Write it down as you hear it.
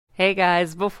Hey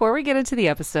guys, before we get into the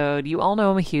episode, you all know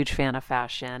I'm a huge fan of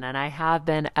fashion, and I have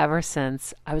been ever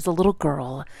since I was a little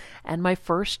girl. And my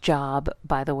first job,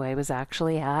 by the way, was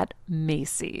actually at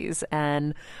Macy's.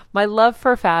 And my love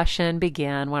for fashion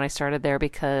began when I started there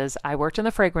because I worked in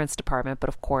the fragrance department, but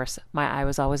of course, my eye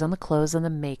was always on the clothes and the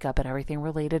makeup and everything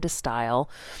related to style.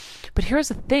 But here's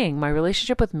the thing, my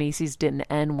relationship with Macy's didn't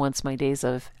end once my days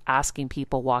of asking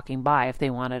people walking by if they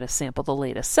wanted to sample the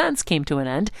latest scents came to an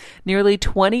end. Nearly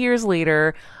 20 years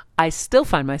later, I still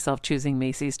find myself choosing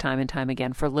Macy's time and time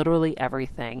again for literally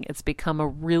everything. It's become a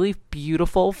really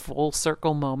beautiful full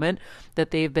circle moment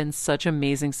that they've been such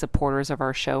amazing supporters of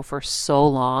our show for so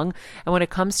long. And when it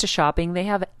comes to shopping, they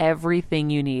have everything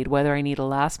you need, whether I need a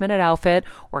last minute outfit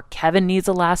or Kevin needs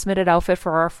a last minute outfit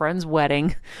for our friend's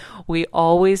wedding. We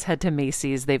always head to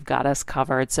Macy's. They've got us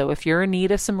covered. So if you're in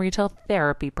need of some retail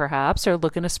therapy, perhaps, or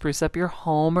looking to spruce up your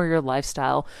home or your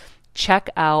lifestyle, check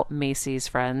out Macy's,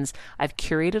 friends. I've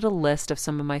curated a list of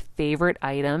some of my favorite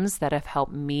items that have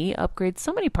helped me upgrade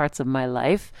so many parts of my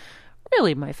life.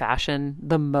 Really, my fashion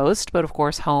the most, but of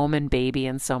course, home and baby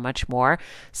and so much more.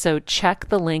 So check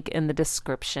the link in the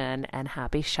description and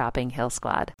happy shopping, Hill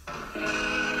Squad.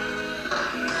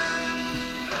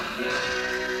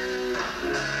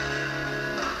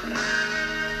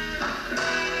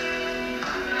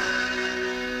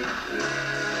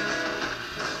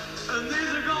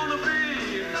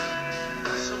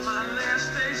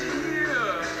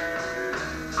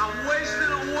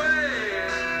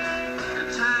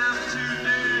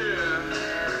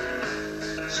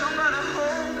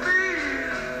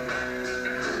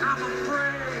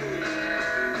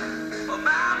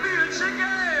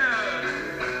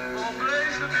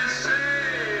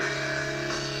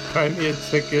 Buy me a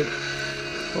ticket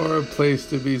or a place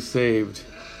to be saved.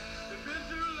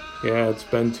 Yeah, it's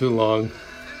been too long.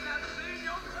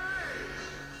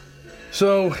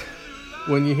 So,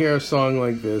 when you hear a song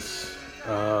like this,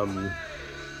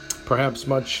 perhaps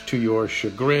much to your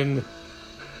chagrin,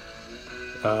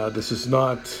 this is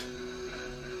not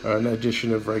an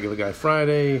edition of Regular Guy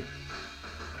Friday.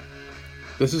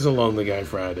 This is a Lonely Guy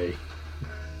Friday.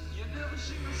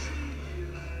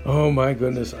 Oh my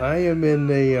goodness, I am in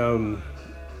a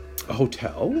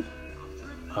hotel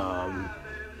out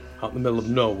in the middle of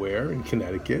nowhere in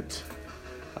Connecticut.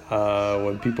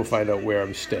 When people find out where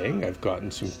I'm staying, I've gotten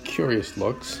some curious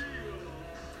looks.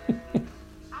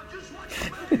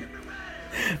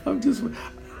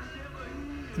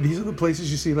 These are the places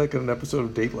you see like in an episode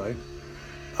of Dateline.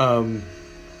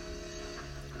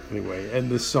 Anyway,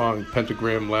 and this song,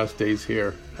 Pentagram, Last Days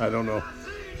Here, I don't know.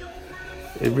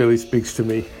 It really speaks to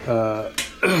me.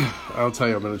 I'll tell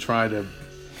you, I'm going to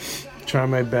try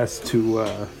my best to,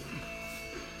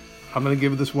 I'm going to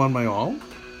give this one my all,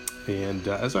 and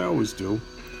as I always do.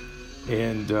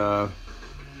 And, yeah,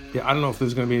 I don't know if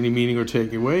there's going to be any meaning or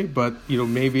takeaway, but,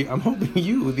 maybe I'm hoping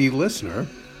you, the listener,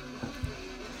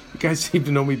 you guys seem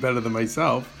to know me better than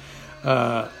myself,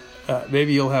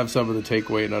 maybe you'll have some of the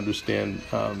takeaway and understand,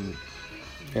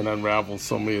 and unravel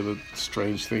so many of the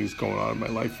strange things going on in my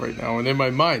life right now and in my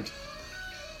mind.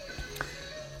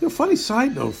 Funny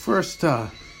side note, first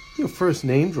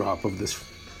name drop of this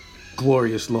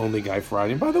glorious Lonely Guy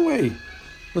Friday. And by the way,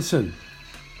 listen,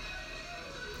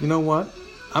 you know what?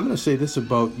 I'm going to say this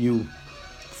about you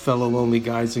fellow lonely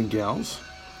guys and gals.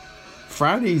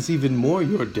 Friday's even more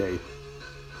your day.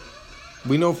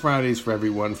 We know Friday's for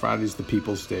everyone. Friday's the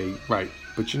people's day, right?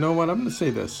 But you know what? I'm going to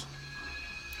say this.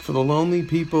 For the lonely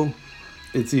people,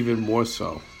 it's even more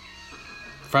so.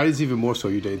 Friday's even more so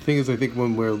your day. The thing is, I think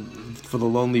for the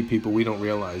lonely people, we don't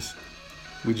realize.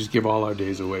 We just give all our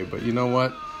days away. But you know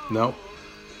what? No.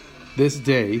 This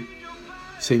day,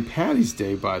 St. Patty's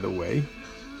Day, by the way,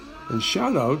 and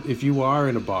shout out if you are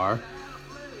in a bar,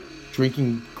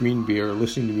 drinking green beer,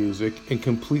 listening to music, and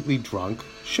completely drunk,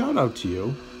 shout out to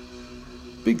you.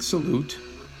 Big salute.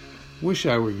 Wish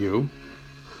I were you.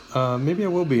 Maybe I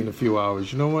will be in a few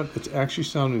hours. You know what? It's actually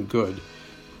sounding good.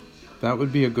 That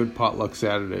would be a good potluck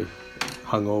Saturday.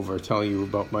 Hungover, telling you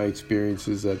about my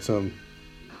experiences at some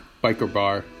biker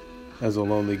bar as a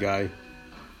lonely guy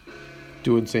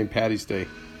doing St. Patty's Day.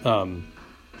 What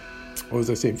was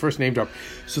I saying? First name drop.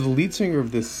 So the lead singer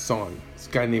of this song, this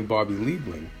guy named Bobby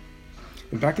Liebling.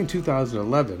 And back in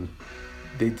 2011,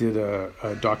 they did a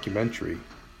documentary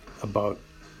about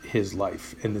his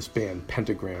life in this band,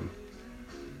 Pentagram.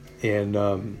 And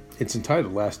it's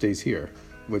entitled Last Days Here,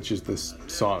 which is this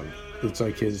song. It's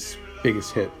like his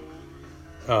biggest hit.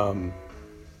 And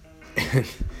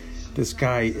this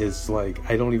guy is like,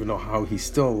 I don't even know how he's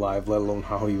still alive, let alone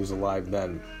how he was alive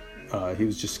then. He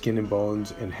was just skin and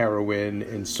bones and heroin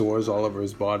and sores all over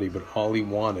his body, but all he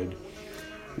wanted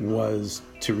was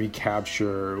to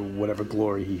recapture whatever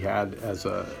glory he had as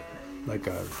a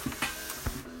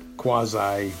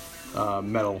quasi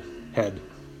metal head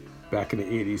back in the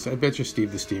 80s. I bet you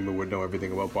Steve the Steamer would know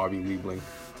everything about Bobby Liebling.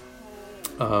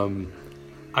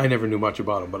 I never knew much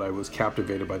about him, but I was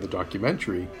captivated by the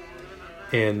documentary.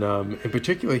 And in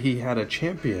particular, he had a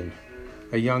champion,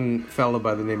 a young fella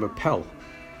by the name of Pell.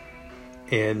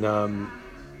 And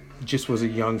just was a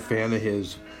young fan of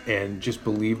his and just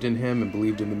believed in him and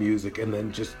believed in the music, and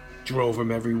then just drove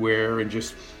him everywhere and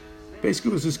just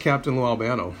basically was his Captain Lou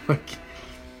Albano.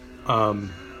 And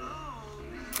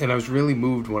I was really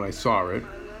moved when I saw it.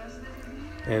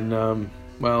 And,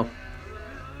 well,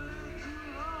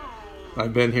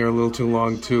 I've been here a little too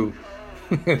long, too.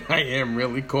 And I am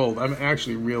really cold. I'm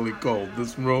actually really cold.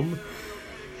 This room,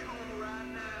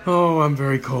 oh, I'm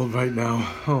very cold right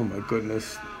now. Oh, my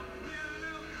goodness.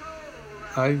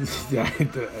 I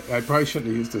probably shouldn't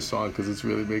have used this song because it's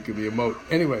really making me emote.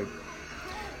 Anyway,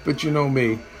 but you know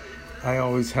me. I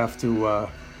always have to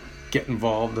get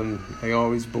involved, and I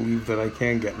always believe that I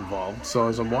can get involved. So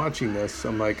as I'm watching this,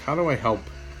 I'm like, how do I help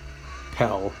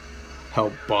Pell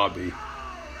help Bobby?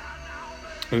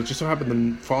 And it just so happened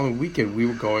the following weekend we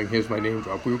were going, here's my name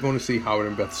drop, we were going to see Howard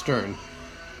and Beth Stern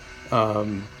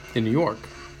in New York.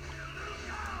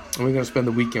 And we were going to spend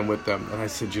the weekend with them. And I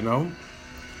said, you know,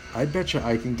 I bet you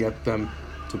I can get them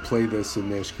to play this in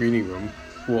their screening room.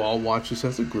 We'll all watch this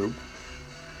as a group.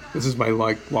 This is my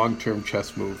long-term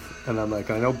chess move. And I'm like,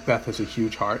 I know Beth has a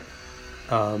huge heart.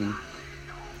 And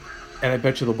I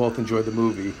bet you they'll both enjoy the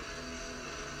movie.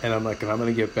 And I'm like, and I'm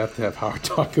going to get Beth to have Howard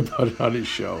talk about it on his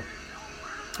show.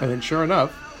 And then sure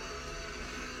enough,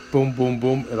 boom, boom,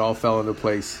 boom, it all fell into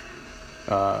place.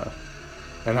 And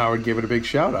Howard gave it a big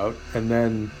shout out. And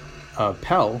then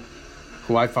Pell,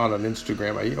 who I found on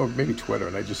Instagram, or maybe Twitter,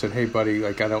 and I just said, hey, buddy,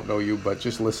 like, I don't know you, but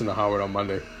just listen to Howard on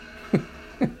Monday.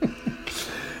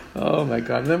 Oh, my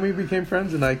God. And then we became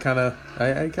friends, and I kind of,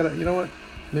 you know what?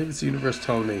 Maybe it's the universe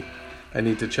telling me I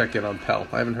need to check in on Pell.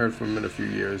 I haven't heard from him in a few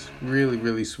years. Really,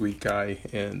 really sweet guy.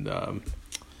 And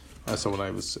so when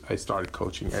I started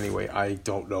coaching. Anyway, I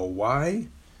don't know why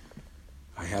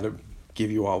I had to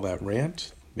give you all that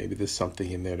rant. Maybe there's something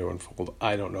in there to unfold.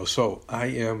 I don't know. So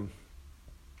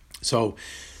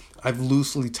I've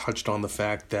loosely touched on the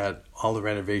fact that all the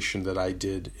renovation that I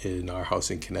did in our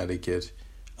house in Connecticut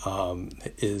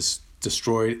is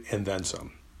destroyed and then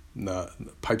some. The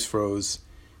pipes froze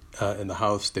in the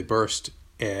house. They burst.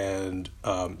 And,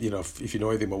 if you know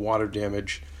anything about water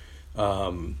damage,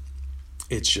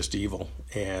 it's just evil.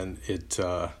 And it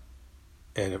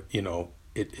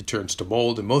turns to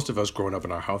mold. And most of us growing up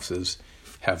in our houses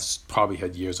have probably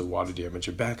had years of water damage.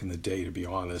 And back in the day, to be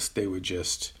honest, they would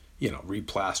just,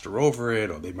 replaster over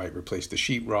it, or they might replace the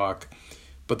sheetrock.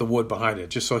 But the wood behind it,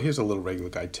 just so here's a little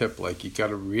regular guy tip, like you got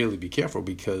to really be careful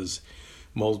because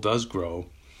mold does grow.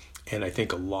 And I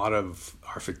think a lot of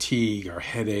our fatigue, our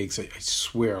headaches, I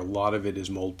swear a lot of it is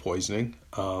mold poisoning.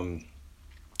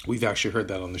 We've actually heard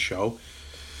that on the show.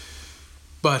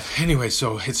 But anyway,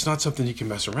 so it's not something you can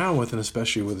mess around with, and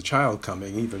especially with a child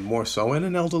coming, even more so, and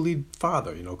an elderly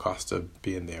father, Costa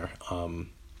being there.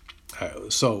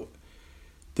 So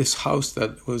this house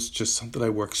that was just something I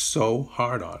worked so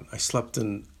hard on. I slept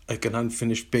in like an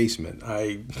unfinished basement.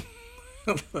 I'm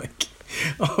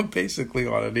basically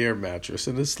on an air mattress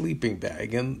and a sleeping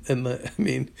bag. And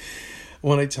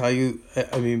when I tell you,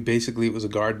 basically it was a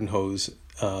garden hose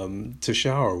to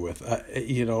shower with,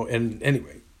 and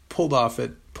anyway, pulled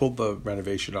the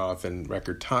renovation off in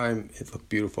record time. It looked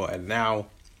beautiful. And now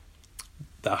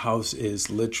the house is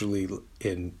literally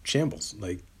in shambles.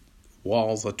 Like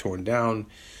walls are torn down.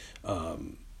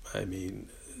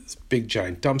 This big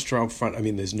giant dumpster out front.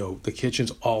 The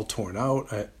kitchen's all torn out.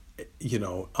 As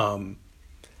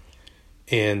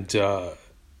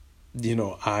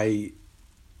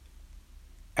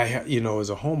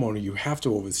a homeowner, you have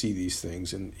to oversee these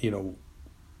things. And,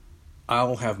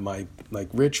 I'll have my,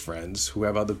 rich friends who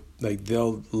have other,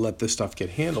 they'll let this stuff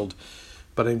get handled.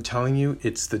 But I'm telling you,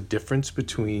 it's the difference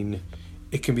between,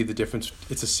 it can be the difference,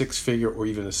 it's a 6-figure or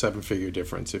even a 7-figure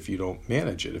difference if you don't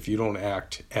manage it, if you don't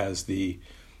act as the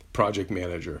project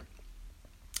manager.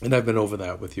 And I've been over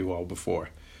that with you all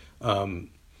before. I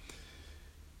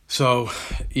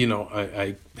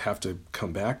have to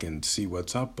come back and see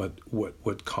what's up. But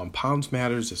what compounds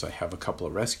matters is I have a couple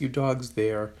of rescue dogs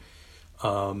there.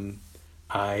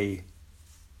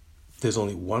 There's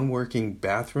only one working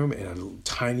bathroom and a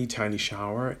tiny, tiny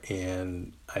shower.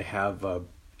 And I have a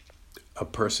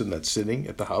person that's sitting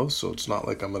at the house. So it's not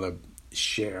like I'm going to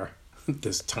share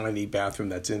this tiny bathroom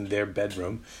that's in their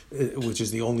bedroom, which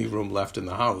is the only room left in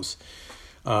the house.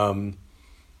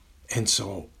 And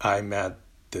so I'm at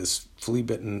this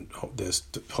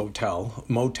motel,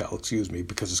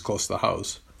 because it's close to the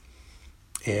house.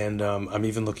 And I'm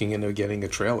even looking into getting a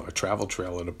travel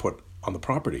trailer to put on the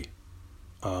property.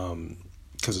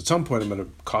 Because at some point,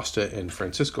 Costa and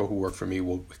Francisco, who work for me,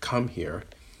 will come here,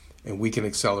 and we can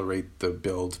accelerate the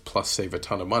build plus save a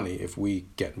ton of money if we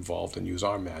get involved and use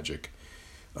our magic.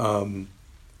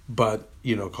 But,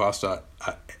 Costa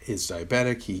is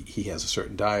diabetic. He has a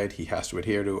certain diet he has to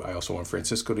adhere to. I also want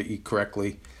Francisco to eat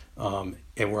correctly. And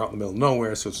we're out in the middle of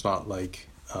nowhere, so it's not like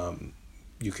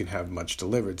you can have much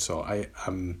delivered. So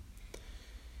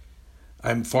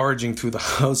I'm foraging through the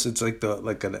house. It's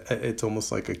it's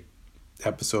almost like a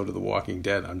episode of The Walking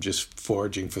Dead. I'm just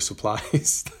foraging for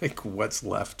supplies, like what's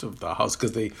left of the house,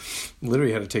 because they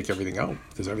literally had to take everything out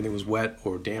because everything was wet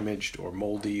or damaged or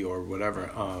moldy or whatever.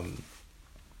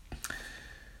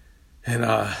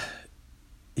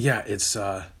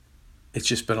 It's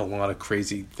just been a lot of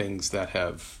crazy things that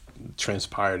have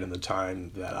transpired in the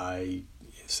time that I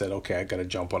said, okay, I got to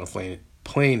jump on a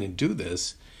plane and do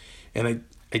this. And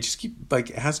I just keep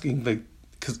asking,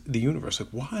 because the universe,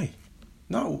 why?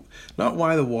 No, not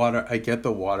why the water. I get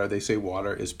the water. They say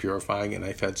water is purifying, and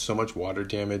I've had so much water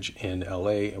damage in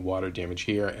LA and water damage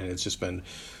here, and it's just been,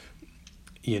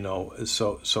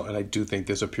 so, and I do think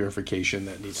there's a purification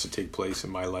that needs to take place in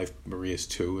my life, Maria's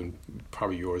too, and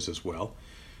probably yours as well.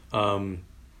 That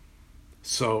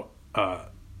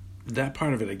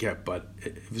part of it I get, but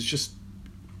it was just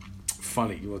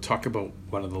funny. We'll talk about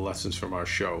one of the lessons from our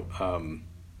show.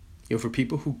 For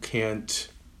people who can't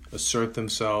assert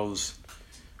themselves,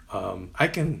 I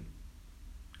can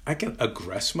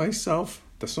aggress myself.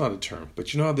 That's not a term, but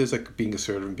how there's being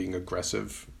assertive and being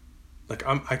aggressive.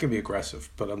 I can be aggressive,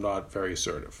 but I'm not very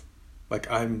assertive.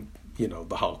 I'm,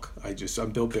 the Hulk.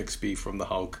 I'm Bill Bixby from the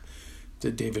Hulk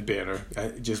to David Banner. I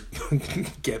just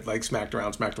get smacked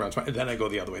around, and then I go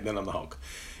the other way. Then I'm the Hulk.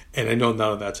 And I know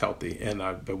none of that's healthy, and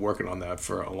I've been working on that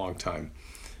for a long time.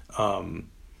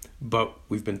 But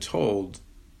we've been told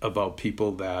about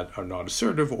people that are not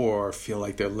assertive or feel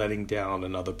like they're letting down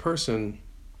another person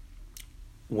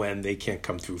when they can't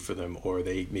come through for them, or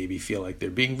they maybe feel like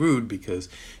they're being rude because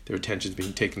their attention's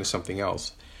being taken to something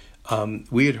else.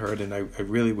 We had heard, and I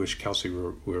really wish Kelsey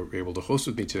were able to host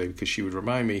with me today, because she would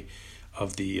remind me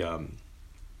of the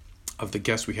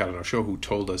guest we had on our show who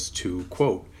told us to,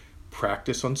 quote,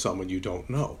 practice on someone you don't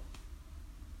know.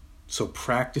 So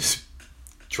practice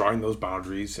drawing those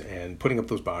boundaries and putting up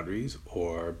those boundaries,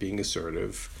 or being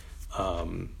assertive,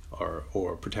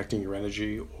 or protecting your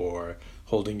energy, or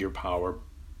holding your power.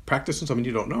 Practice on someone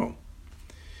you don't know.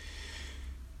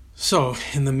 So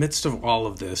in the midst of all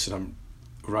of this, and I'm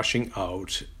rushing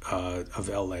out of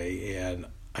LA, and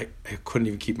I couldn't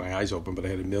even keep my eyes open, but I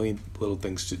had a million little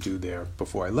things to do there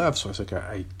before I left. So I was like,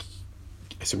 I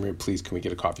said, Maria, please, can we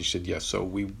get a coffee? She said, yes. So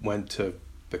we went to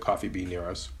the Coffee Bean near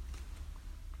us.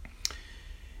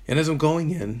 And as I'm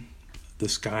going in,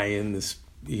 this guy in this,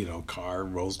 car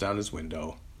rolls down his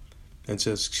window and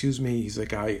says, excuse me. He's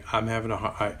like, I had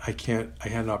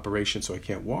an operation, so I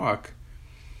can't walk.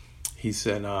 He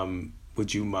said,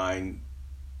 would you mind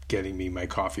getting me my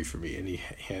coffee for me? And he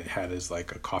had his a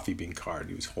coffee bean card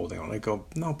he was holding on. I go,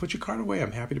 no, put your card away.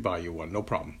 I'm happy to buy you one. No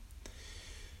problem.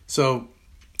 So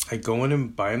I go in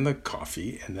and buy him the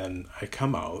coffee, and then I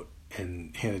come out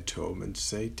and hand it to him and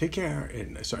say, take care.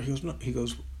 And so he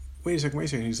goes, wait a second.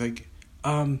 He's like,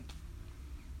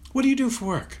 what do you do for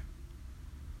work?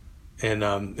 And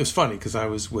it was funny because I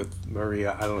was with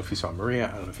Maria. I don't know if you saw Maria.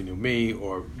 I don't know if you knew me,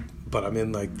 but I'm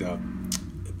in the,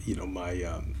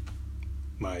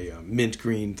 my mint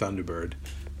green Thunderbird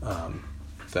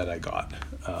that I got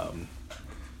a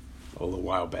little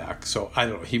while back. So I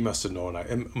don't know. He must have known.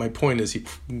 And my point is, he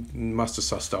must have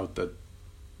sussed out that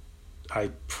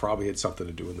I probably had something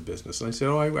to do in the business. And I said,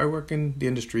 I work in the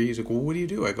industry. He's like, well, what do you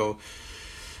do? I go,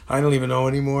 I don't even know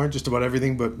anymore, just about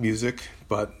everything but music.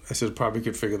 But I said, probably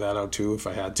could figure that out too if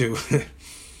I had to.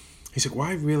 He's like,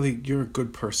 well, you're a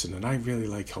good person, and I really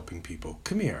like helping people.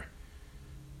 Come here.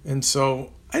 And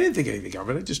so I didn't think anything of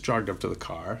it. I just jogged up to the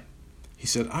car. He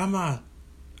said, I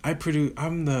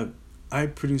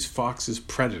produce Fox's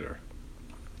Predator.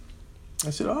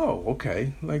 I said, oh,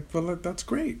 okay. Well, that's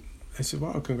great. I said,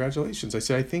 wow, congratulations. I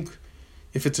said, I think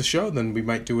if it's a show, then we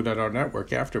might do it at our network,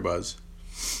 AfterBuzz.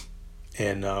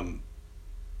 And,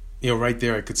 right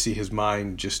there, I could see his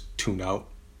mind just tune out.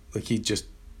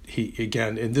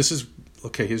 Again, and this is,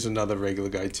 okay, here's another regular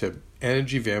guy tip.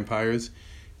 Energy vampires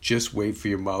just wait for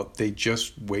your mouth. They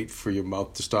just wait for your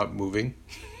mouth to stop moving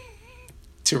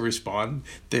to respond.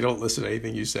 They don't listen to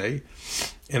anything you say.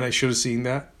 And I should have seen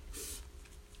that.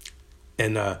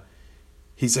 And,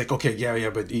 he's like, okay, yeah,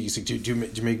 but he's like, do you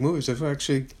make movies? I said, well,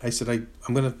 actually,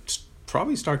 I'm going to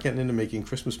probably start getting into making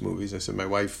Christmas movies. I said, my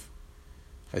wife,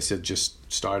 I said,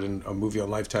 just started a movie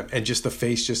on Lifetime. And just the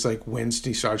face just like winced.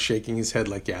 He started shaking his head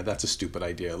like, yeah, that's a stupid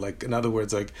idea. Like, in other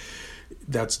words, like,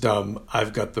 that's dumb.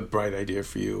 I've got the bright idea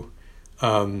for you.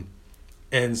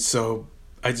 And so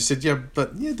I just said,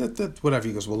 that whatever.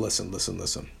 He goes, well, listen.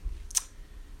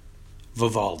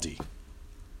 Vivaldi.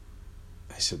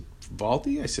 I said,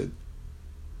 Vivaldi? I said,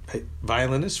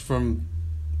 violinist from,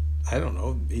 I don't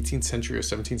know, 18th century or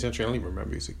 17th century. I don't even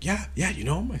remember. He's like, yeah, you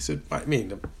know him? I said, I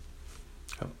mean,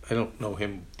 I don't know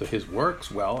his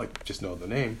works well. I just know the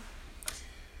name.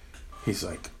 He's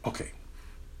like, okay,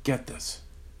 get this.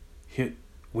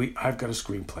 I've got a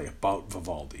screenplay about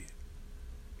Vivaldi.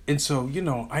 And so,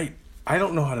 I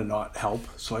don't know how to not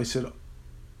help. So I said,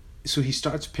 so he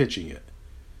starts pitching it.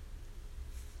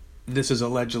 This is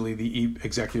allegedly the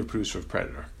executive producer of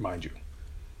Predator, mind you.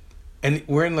 And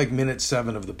we're in like minute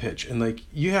 7 of the pitch. And like,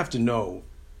 you have to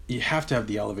have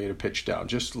the elevator pitch down.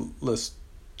 Just list,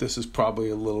 this is probably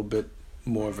a little bit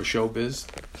more of a showbiz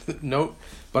note.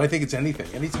 But I think it's anything.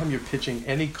 Anytime you're pitching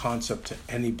any concept to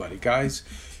anybody, guys,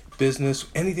 business,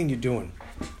 anything you're doing,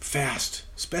 fast.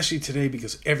 Especially today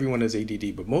because everyone has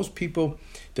ADD. But most people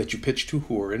that you pitch to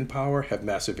who are in power have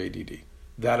massive ADD.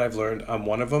 That I've learned. I'm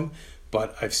one of them.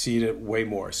 But I've seen it way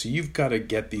more. So you've got to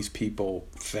get these people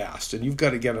fast. And you've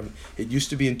got to get them. It used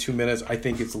to be in 2 minutes. I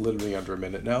think it's literally under a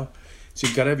minute now. So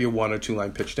you've got to have your 1 or 2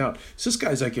 line pitch down. So this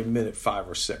guy's like in minute 5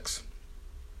 or 6.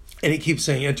 And he keeps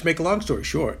saying, and to make a long story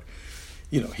short,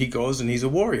 he goes and he's a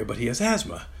warrior, but he has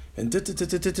asthma. And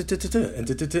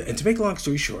to make a long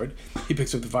story short, he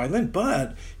picks up the violin,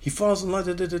 but he falls in love,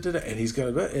 and he's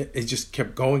got it just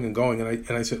kept going and going.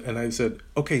 And I said,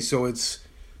 okay, so it's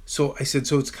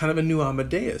kind of a new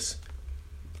Amadeus.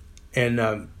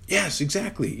 And yes,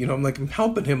 exactly. I'm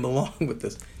helping him along with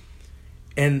this.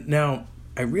 And now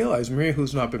I realize Maria,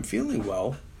 who's not been feeling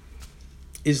well,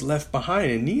 is left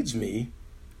behind and needs me.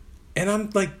 And I'm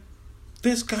like,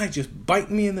 this guy just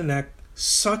biting me in the neck,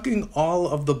 sucking all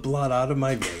of the blood out of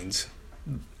my veins.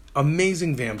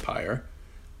 Amazing vampire.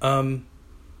 And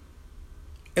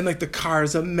like the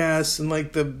car's a mess, and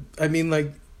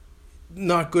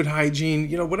not good hygiene,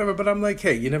 whatever. But I'm like,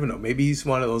 hey, you never know. Maybe he's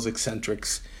one of those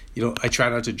eccentrics. I try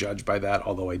not to judge by that,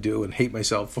 although I do, and hate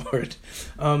myself for it.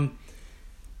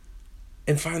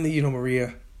 And finally,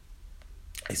 Maria,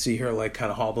 I see her like kind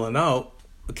of hobbling out,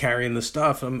 carrying the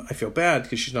stuff. I feel bad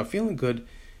because she's not feeling good.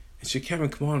 And she said, Kevin,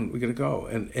 come on, we gotta go.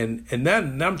 And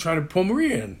then now I'm trying to pull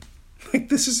Maria in. Like,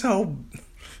 this is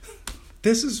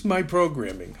my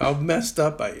programming, how messed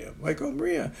up I am. Like, oh,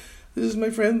 Maria, this is my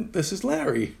friend, this is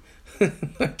Larry.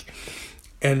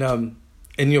 And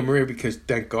Maria, because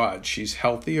thank God she's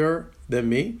healthier than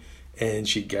me and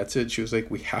she gets it. She was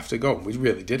like, we have to go. We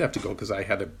really did have to go because I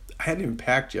hadn't even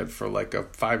packed yet for like a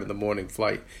 5 a.m.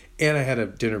 flight, and I had a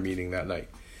dinner meeting that night.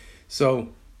 So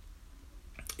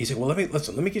he said, well, let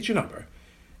me get your number.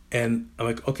 And I'm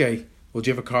like, okay, well, do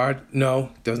you have a card?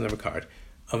 No, doesn't have a card.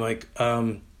 I'm like,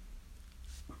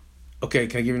 okay,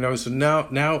 can I give you a number? So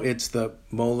now it's the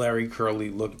Mo Larry Curly.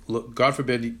 Look, God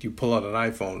forbid you pull out an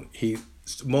iPhone.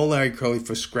 Mo Larry Curly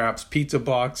for scraps, pizza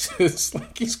boxes,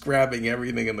 like he's grabbing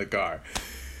everything in the car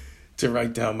to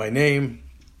write down my name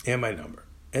and my number.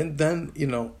 And then,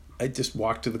 I just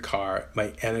walked to the car.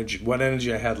 My energy, what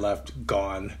energy I had left,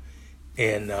 gone.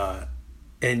 And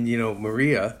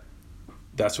Maria,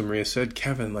 that's when Maria said,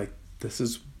 Kevin, like, this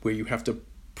is where you have to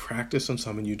practice on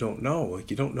someone you don't know. Like,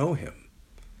 you don't know him.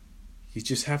 You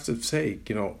just have to say,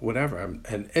 whatever.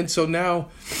 And so now,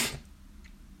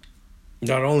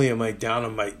 not only am I down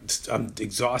on I'm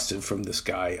exhausted from this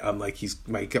guy. I'm like, he's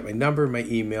got my number, my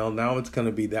email. Now it's going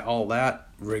to be all that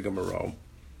rigmarole.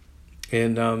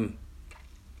 And,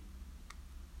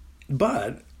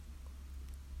 but,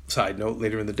 side note,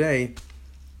 later in the day,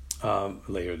 what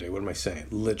am I saying?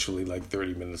 Literally like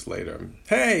 30 minutes later.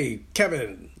 Hey,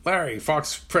 Kevin, Larry,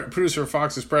 producer of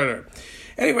Fox's Predator.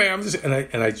 Anyway,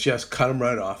 I just cut him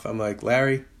right off. I'm like,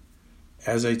 Larry,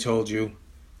 as I told you,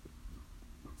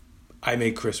 I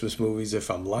make Christmas movies if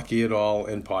I'm lucky at all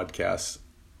in podcasts.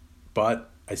 But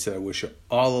I said, I wish you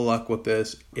all the luck with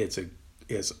this. It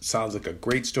sounds like a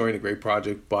great story and a great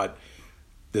project, but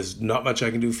there's not much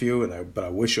I can do for you, but I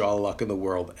wish you all the luck in the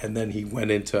world. And then he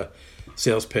went into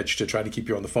sales pitch to try to keep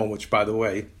you on the phone, which, by the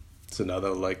way, it's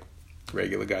another like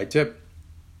regular guy tip.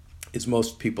 It's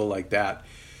most people like that,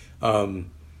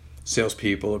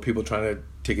 salespeople or people trying to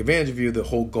take advantage of you. The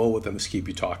whole goal with them is keep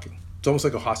you talking. It's almost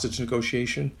like a hostage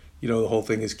negotiation. The whole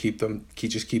thing is keep them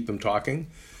talking,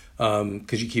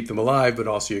 because you keep them alive, but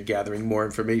also you're gathering more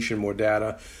information, more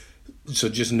data. So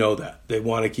just know that. They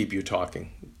want to keep you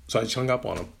talking. So I just hung up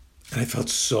on them. And I felt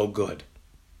so good.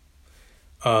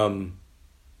 And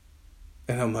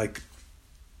I'm like,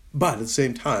 but at the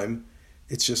same time,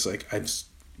 it's just like, I'm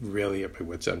really at my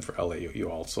wit's end for LA. You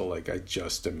also, like, I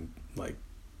just am like,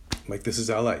 this is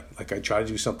LA. Like, I try to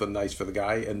do something nice for the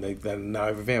guy, and then now I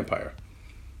have a vampire.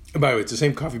 And by the way, it's the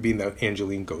same coffee bean that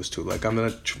Angeline goes to. Like,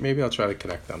 maybe I'll try to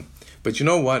connect them. But you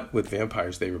know what? With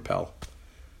vampires, they repel.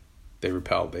 They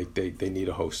repel. They need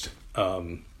a host.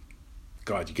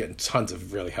 God, you're getting tons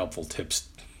of really helpful tips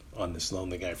on this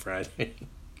Lonely Guy Friday.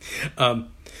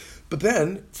 But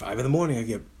then, 5 in the morning, I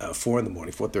get 4 in the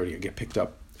morning, 4:30, I get picked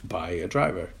up by a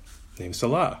driver named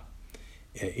Salah,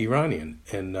 an Iranian,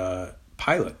 and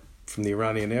pilot from the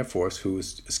Iranian Air Force who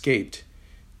escaped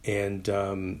and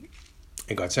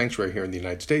got sanctuary here in the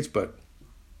United States. But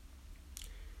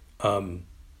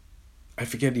I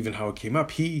forget even how it came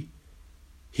up. He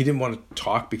didn't want to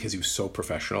talk because he was so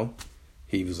professional.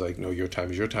 He was like, no, your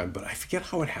time is your time. But I forget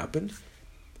how it happened.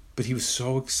 But he was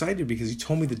so excited because he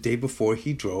told me the day before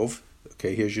he drove,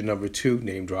 okay, here's your number 2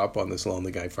 name drop on this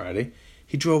Lonely Guy Friday.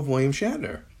 He drove William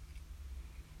Shatner.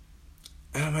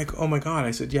 And I'm like, oh my God.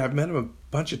 I said, yeah, I've met him a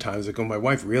bunch of times. Like, oh, my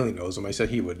wife really knows him. I said,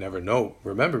 he would never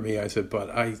remember me. I said, but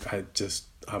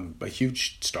I'm a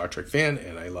huge Star Trek fan,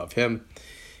 and I love him,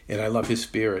 and I love his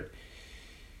spirit.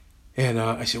 And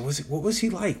I said, what was he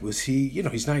like? Was he,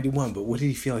 he's 91, but what did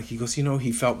he feel like? He goes,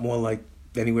 he felt more like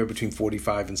anywhere between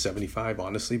 45 and 75,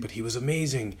 honestly, but he was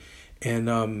amazing. And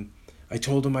I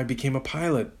told him I became a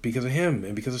pilot because of him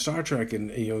and because of Star Trek,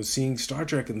 and seeing Star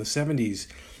Trek in the 70s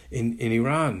in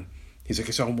Iran. He's like,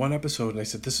 I saw one episode, and I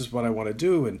said, this is what I want to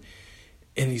do. And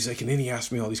he's like, and then he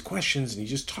asked me all these questions, and he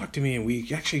just talked to me, and we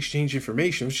actually exchanged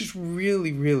information. It was just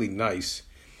really, really nice.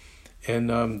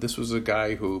 And this was a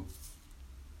guy who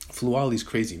flew all these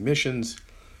crazy missions,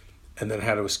 and then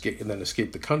had to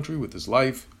escape the country with his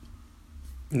life.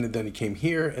 And then he came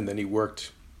here, and then he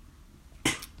worked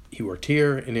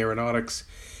here in aeronautics.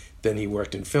 Then he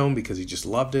worked in film because he just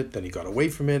loved it. Then he got away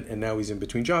from it, and now he's in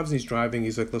between jobs, and he's driving.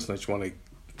 He's like, listen, I just want to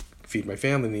feed my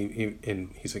family.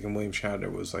 And he's like, and William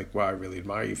Shatner was like, wow, I really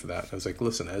admire you for that. And I was like,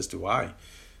 listen, as do I.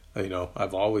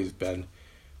 I've always been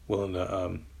willing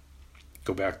to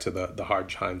go back to the hard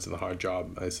times and the hard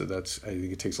job. I said, I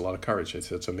think it takes a lot of courage. I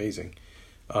said, it's amazing.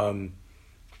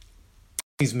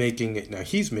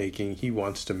 He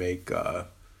wants to make a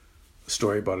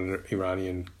story about an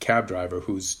Iranian cab driver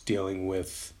who's dealing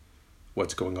with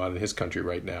what's going on in his country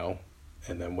right now,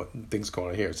 and then what things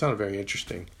going on here. It sounded very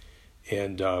interesting.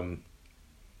 And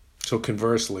so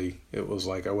conversely, it was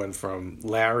like I went from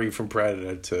Larry from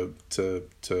Predator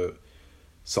to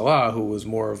Salah, who was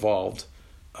more evolved.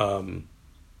 And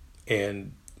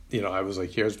I was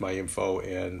like, here's my info,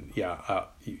 and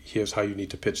here's how you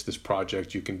need to pitch this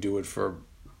project. You can do it for,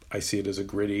 I see it as a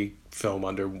gritty film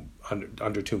under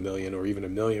 $2 million or even $1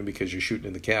 million because you're shooting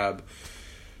in the cab,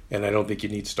 and I don't think you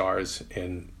need stars,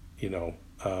 and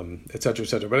et cetera, et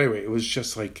cetera. But anyway, it was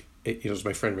just like, as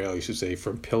my friend Ray used to say,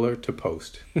 from pillar to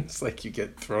post. It's like you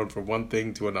get thrown from one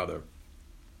thing to another.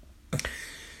 And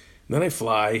then I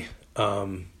fly,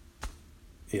 and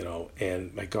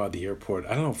my God, the airport,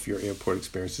 I don't know if your airport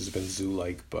experience has been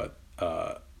zoo-like, but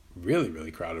really,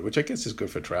 really crowded, which I guess is good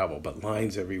for travel, but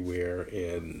lines everywhere,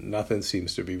 and nothing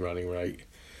seems to be running right.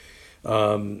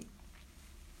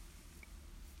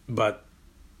 But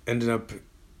ended up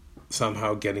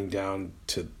somehow getting down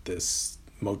to this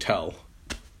motel,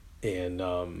 and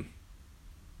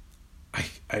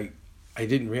I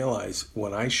didn't realize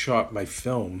when I shot my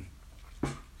film,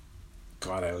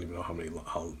 God, I don't even know how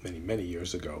many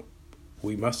years ago,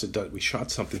 we shot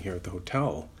something here at the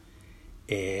hotel,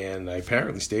 and I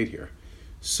apparently stayed here.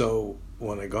 So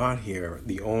when I got here,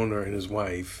 the owner and his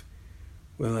wife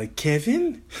were like,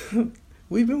 Kevin,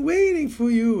 we've been waiting for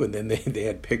you. And then they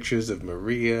had pictures of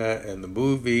Maria and the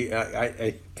movie.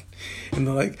 And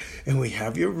they're like, and we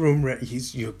have your room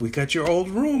we got your old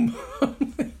room. Oh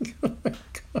my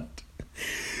God.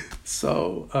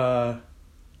 So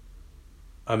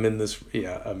I'm in this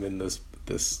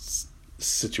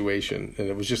situation, and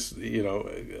it was just,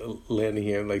 landing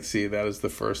here and like see that as the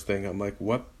first thing. I'm like,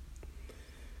 what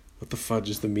the fudge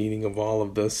is the meaning of all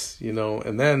of this,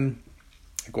 And then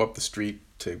I go up the street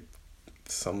to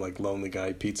some like Lonely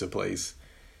Guy pizza place,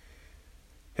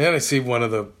 and I see one of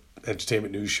the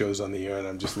entertainment news shows on the air, and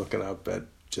I'm just looking up at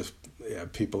just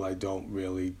people I don't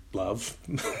really love.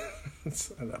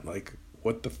 And I'm like,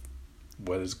 what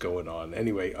is going on?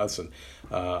 Anyway, listen,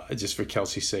 just for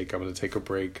Kelsey's sake, I'm going to take a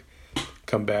break,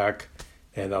 come back,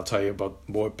 and I'll tell you about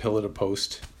more pillar to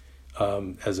post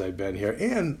as I've been here,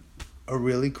 and a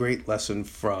really great lesson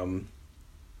from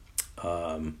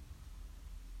Albert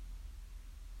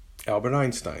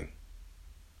Einstein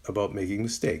about making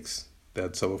mistakes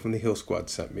that someone from the Heal Squad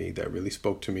sent me that really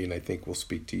spoke to me, and I think will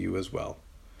speak to you as well.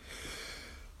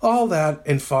 All that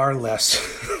and far less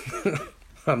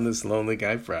on this Lonely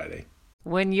Guy Friday.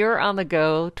 When you're on the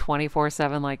go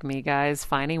 24/7 like me, guys,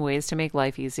 finding ways to make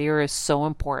life easier is so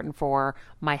important for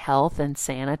my health and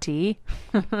sanity.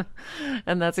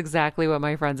 And that's exactly what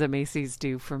my friends at Macy's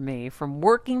do for me. From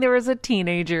working there as a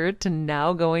teenager to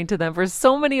now going to them for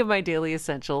so many of my daily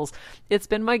essentials, it's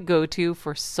been my go-to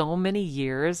for so many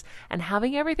years. And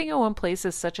having everything in one place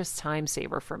is such a time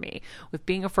saver for me. With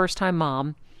being a first-time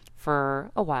mom,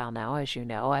 for a while now, as you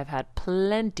know, I've had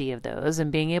plenty of those,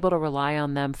 and being able to rely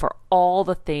on them for all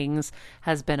the things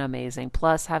has been amazing.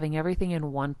 Plus, having everything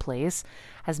in one place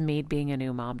has made being a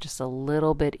new mom just a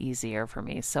little bit easier for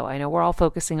me. So I know we're all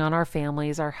focusing on our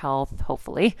families, our health,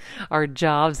 hopefully, our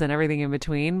jobs and everything in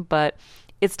between, but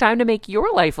it's time to make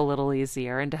your life a little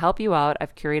easier. And to help you out,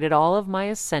 I've curated all of my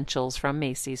essentials from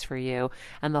Macy's for you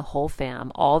and the whole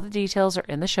fam. All the details are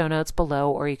in the show notes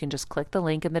below, or you can just click the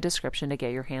link in the description to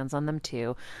get your hands on them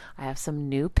too. I have some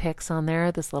new picks on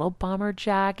there. This little bomber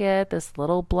jacket, this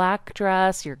little black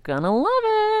dress. You're gonna love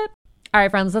it. All right,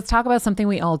 friends, let's talk about something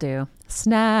we all do.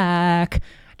 Snack.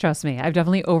 Trust me, I've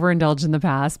definitely overindulged in the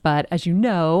past, but as you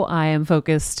know, I am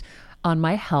focused on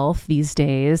my health these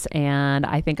days, and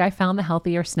I think I found the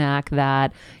healthier snack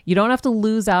that you don't have to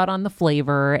lose out on the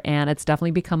flavor, and it's definitely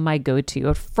become my go-to.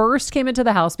 It first came into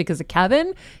the house because of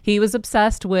Kevin. He was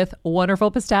obsessed with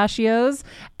Wonderful Pistachios,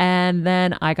 and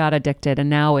then I got addicted, and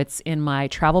now it's in my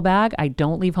travel bag. I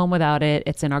don't leave home without it.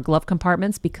 It's in our glove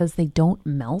compartments because they don't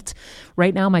melt.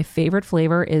 Right now, my favorite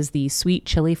flavor is the sweet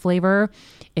chili flavor.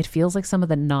 It feels like some of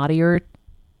the naughtier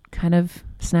kind of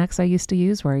snacks I used to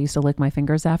use, where I used to lick my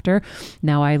fingers after.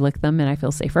 Now I lick them and I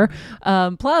feel safer.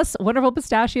 Plus, Wonderful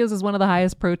Pistachios is one of the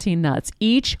highest protein nuts.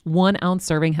 Each 1 ounce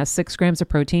serving has 6 grams of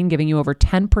protein, giving you over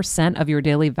 10% of your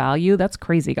daily value. That's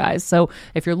crazy, guys. So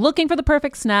if you're looking for the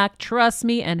perfect snack, trust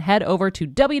me and head over to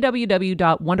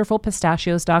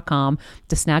www.wonderfulpistachios.com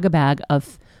to snag a bag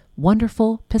of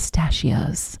Wonderful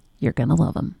Pistachios. You're going to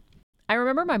love them. I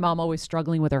remember my mom always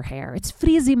struggling with her hair. It's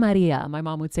Frizi Maria, my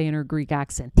mom would say in her Greek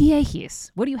accent.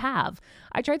 Tiechis, what do you have?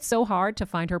 I tried so hard to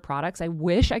find her products. I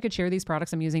wish I could share these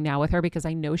products I'm using now with her because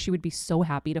I know she would be so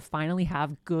happy to finally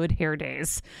have good hair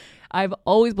days. I've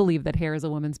always believed that hair is a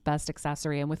woman's best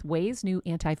accessory, and with Ouai's new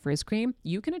anti-frizz cream,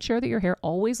 you can ensure that your hair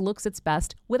always looks its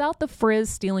best without the frizz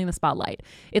stealing the spotlight.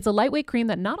 It's a lightweight cream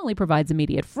that not only provides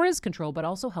immediate frizz control, but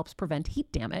also helps prevent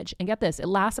heat damage. And get this, it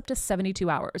lasts up to 72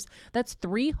 hours. That's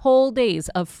 3 whole days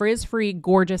of frizz-free,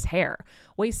 gorgeous hair.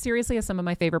 Ouai seriously has some of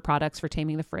my favorite products for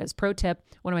taming the frizz. Pro tip,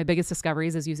 one of my biggest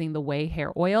discoveries is using the Ouai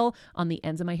hair oil on the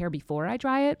ends of my hair before I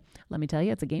dry it. Let me tell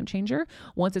you, it's a game changer.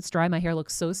 Once it's dry, my hair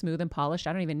looks so smooth and polished,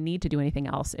 I don't even need to do anything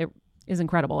else. It is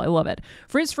incredible. I love it.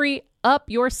 Frizz-free, up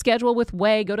your schedule with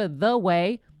Ouai. Go to the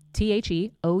Ouai,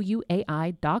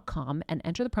 TheOuai.com, and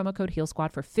enter the promo code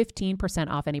HealSquad for 15%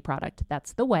 off any product.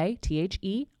 That's the Ouai,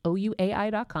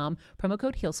 TheOuai.com, promo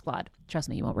code HealSquad. Trust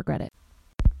me, you won't regret it.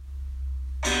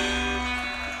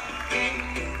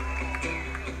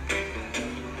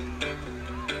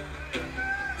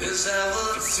 As I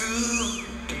walk through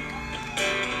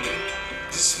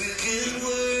this wicked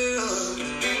world,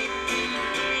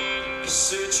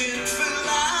 searching for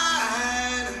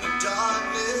light in the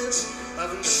darkness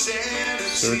of insanity.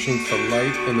 Searching for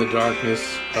light in the darkness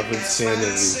of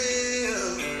insanity.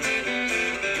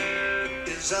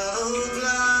 Is all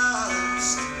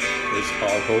lost. Is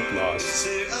all hope lost?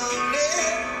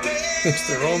 Is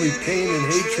there only pain and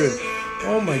hatred?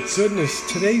 Oh my goodness,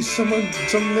 today some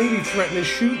lady threatened to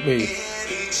shoot me.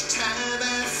 Each time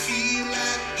I feel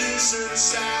like this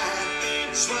inside,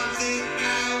 it's one thing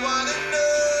I wanna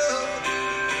know.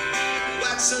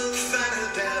 What's so fun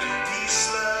about peace,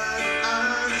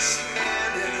 love,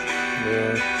 understanding?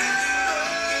 Yeah.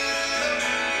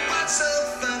 What's so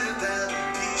fun about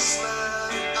peace, love,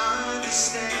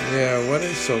 understanding? Yeah, what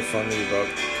is so funny about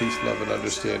peace, love, and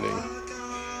understanding?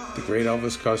 The great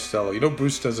Elvis Costello. You know,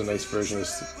 Bruce does a nice version of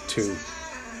this too,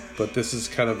 but this is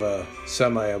kind of a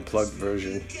semi-unplugged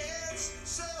version.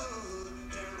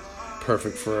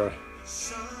 Perfect for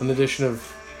an edition of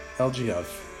LGF.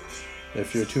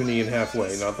 If you're tuning in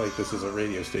halfway, not like this is a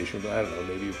radio station, but I don't know,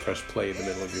 maybe you press play in the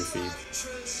middle of your feed.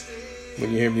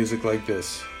 When you hear music like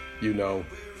this, you know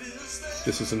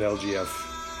this is an LGF.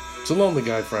 It's a Lonely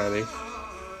Guy Friday.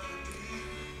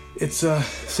 It's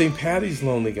St. Patty's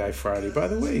Lonely Guy Friday. By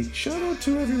the way, shout out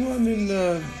to everyone in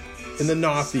the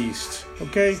Northeast,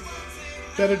 okay?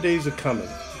 Better days are coming.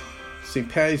 St.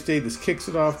 Patty's Day, this kicks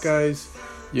it off, guys.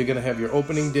 You're going to have your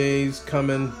opening days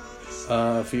coming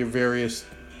for your various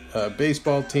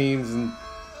baseball teams, and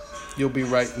you'll be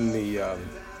right in the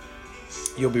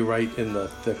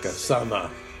thick of summer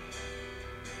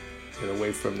and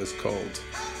away from this cold.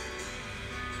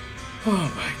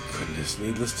 Oh my goodness,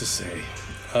 needless to say.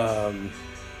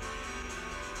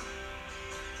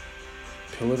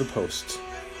 Pillar to post.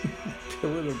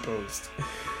 Pillar to post.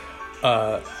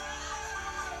 I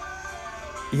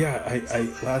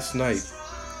last night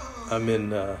I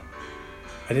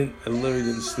literally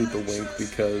didn't sleep a wink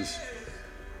because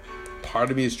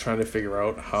part of me is trying to figure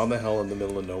out how the hell in the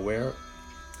middle of nowhere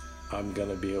I'm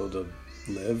gonna be able to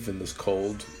live in this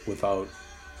cold without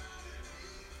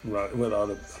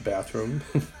a bathroom,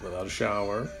 without a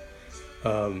shower.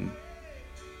 And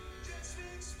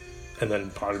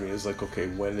then part of me is like, okay,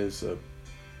 when is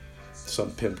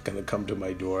some pimp gonna come to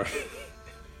my door?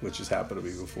 Which has happened to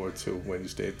me before too, when you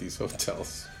stay at these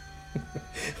hotels.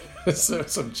 So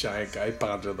some giant guy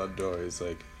pounded on the door. He's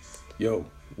like, yo,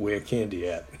 where candy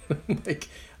at? I'm like,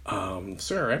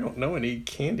 sir, I don't know any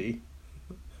candy.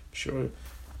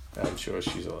 I'm sure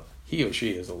he or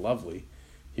she is a lovely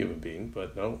human being,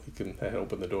 but no, you can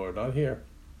open the door. Not here.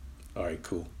 All right,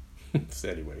 cool. So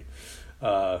anyway,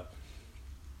 I'm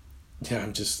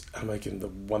like, and the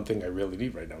one thing I really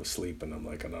need right now is sleep, and I'm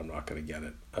like, and I'm not gonna get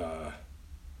it.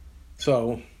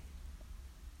 So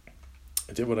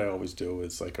I did what I always do.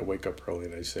 It's like I wake up early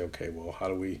and I say, okay, well,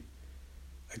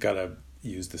 I gotta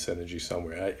use this energy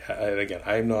somewhere.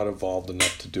 I'm not evolved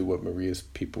enough to do what Maria's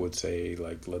people would say,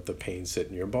 like let the pain sit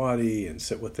in your body and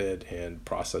sit with it and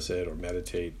process it or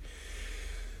meditate.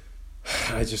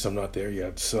 I'm not there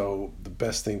yet. So the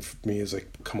best thing for me is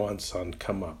like, come on, son,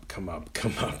 come up.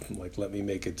 Like, let me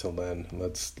make it till then.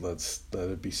 Let's let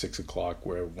it be 6:00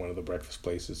 where one of the breakfast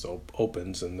places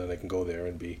opens, and then I can go there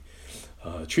and be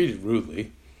treated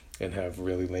rudely and have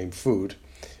really lame food,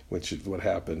 which is what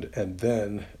happened. And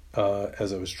then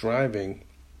as I was driving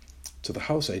to the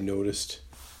house, I noticed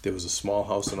there was a small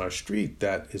house on our street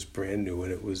that is brand new,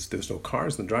 and there was no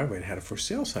cars in the driveway, and it had a for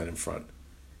sale sign in front.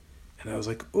 And I was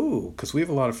like, ooh, because we have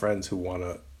a lot of friends who want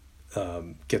to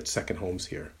get second homes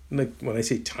here. And like when I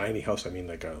say tiny house, I mean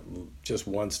like just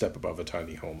one step above a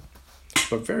tiny home,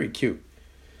 but very cute.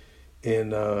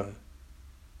 And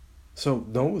so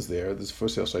no one was there. This is for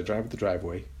sale. So I drive up the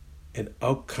driveway, and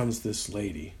out comes this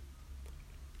lady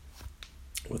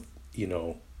with,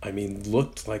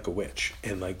 looked like a witch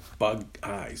and like bug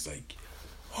eyes. Like,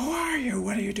 who are you?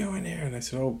 What are you doing here? And I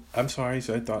said, oh, I'm sorry.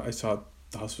 So I thought I saw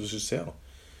the house was for sale.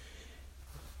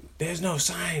 There's no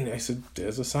sign. I said,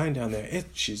 there's a sign down there.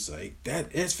 She's like,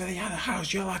 that is for the other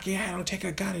house. You're lucky I don't take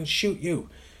a gun and shoot you.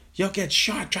 You'll get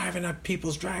shot driving up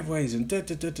people's driveways and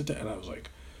da-da-da-da-da. And I was like,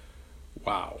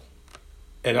 wow.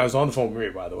 And I was on the phone with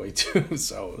Maria, by the way, too.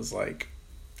 So it was like,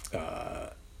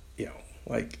 the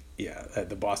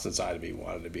Boston side of me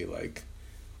wanted to be like,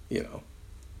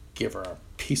 give her a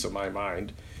piece of my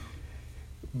mind.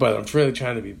 But I'm really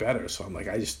trying to be better, so I'm like,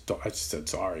 I just said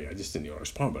sorry. I just didn't even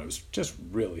respond, but I was just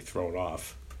really thrown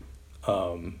off.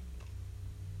 But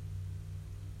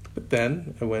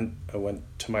then I went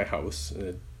to my house, and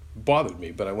it bothered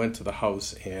me. But I went to the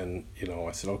house, and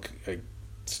I said, okay. I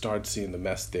started seeing the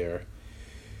mess there,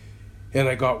 and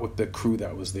I got with the crew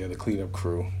that was there, the cleanup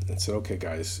crew, and said, okay,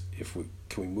 guys,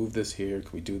 can we move this here?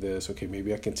 Can we do this? Okay,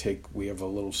 maybe I can we have a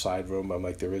little side room. I'm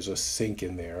like, there is a sink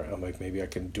in there. I'm like, maybe I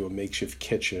can do a makeshift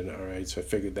kitchen. All right, so I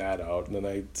figured that out. And then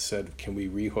I said, can we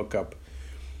rehook up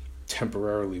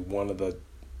temporarily one of the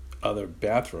other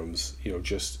bathrooms? We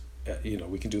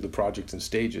can do the project in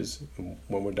stages. And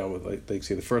when we're done with, like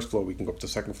say, the first floor, we can go up to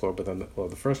the second floor, but then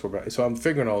the first floor. So I'm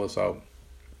figuring all this out.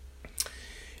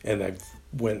 And I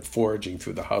went foraging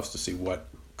through the house to see what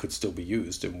could still be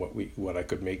used and what I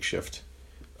could makeshift.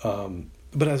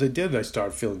 But as I did, I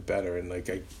started feeling better, and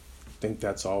like I think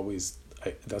that's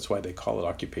why they call it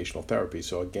occupational therapy.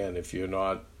 So again, if you're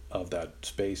not of that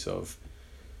space of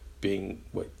being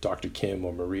what Dr. Kim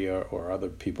or Maria or other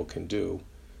people can do,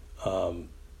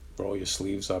 roll your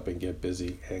sleeves up and get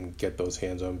busy and get those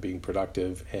hands on being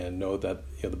productive, and know that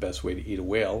the best way to eat a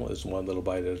whale is one little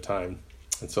bite at a time.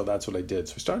 And so that's what I did.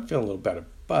 So I started feeling a little better,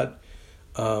 but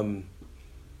I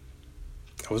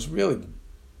was really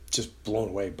just blown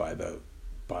away by the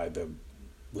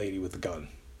lady with the gun.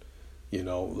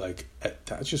 That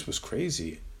just was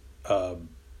crazy. But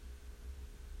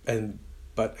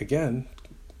again,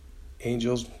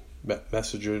 angels,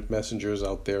 messengers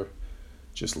out there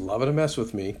just loving to mess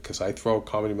with me, because I throw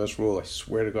Comedy Mess Rule. I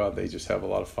swear to God, they just have a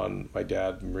lot of fun. My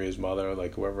dad, Maria's mother,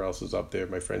 like whoever else is up there,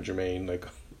 my friend Jermaine, like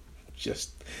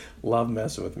just love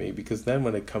messing with me, because then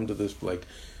when I come to this like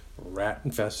rat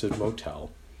infested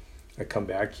motel I come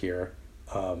back here,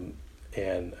 and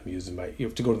I'm using you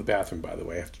have to go to the bathroom, by the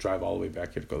way. I have to drive all the way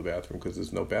back here to go to the bathroom because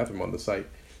there's no bathroom on the site.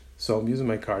 So I'm using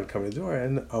my car to come in the door,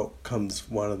 and out comes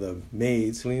one of the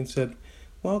maids and said,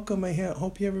 "Welcome, I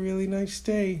hope you have a really nice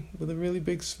day," with a really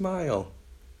big smile.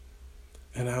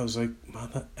 And I was like,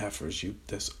 mother effers,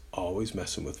 that's always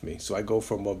messing with me. So I go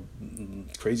from a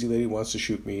crazy lady who wants to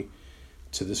shoot me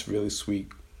to this really sweet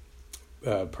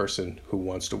person who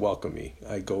wants to welcome me.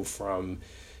 I go from,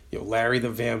 Larry the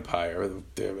vampire,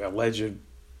 the alleged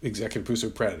executive producer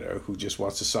predator who just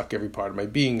wants to suck every part of my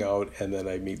being out, and then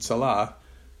I meet Salah,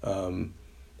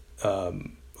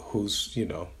 who's,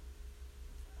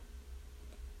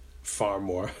 far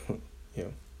more,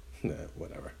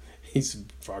 whatever. He's a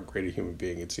far greater human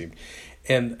being, it seemed.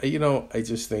 And, I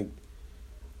just think,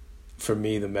 for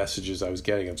me, the messages I was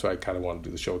getting, and so I kind of want to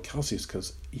do the show with Kelsey, is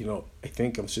because, I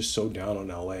think I'm just so down on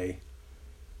LA,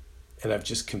 and I've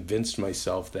just convinced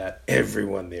myself that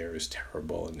everyone there is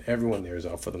terrible, and everyone there is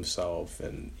out for themselves,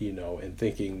 and, and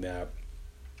thinking that,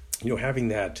 having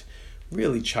that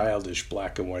really childish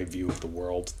black and white view of the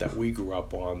world that we grew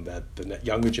up on, that the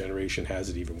younger generation has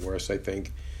it even worse, I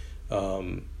think,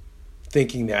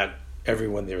 thinking that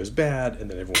everyone there is bad and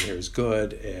that everyone here is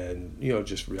good, and,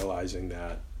 just realizing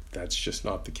that that's just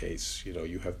not the case.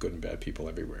 You have good and bad people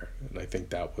everywhere. And I think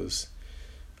that was,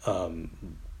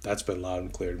 that's been loud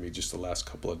and clear to me just the last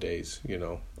couple of days,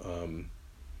 and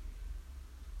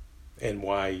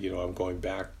why, I'm going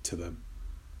back to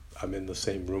I'm in the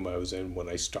same room I was in when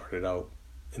I started out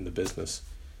in the business.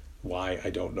 Why, I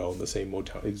don't know, the same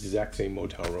exact same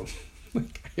motel room. I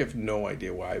have no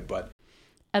idea why, but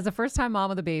as a first-time mom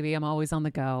with a baby, I'm always on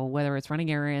the go, whether it's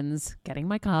running errands, getting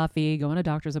my coffee, going to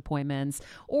doctor's appointments,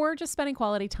 or just spending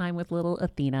quality time with little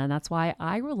Athena. And that's why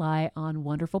I rely on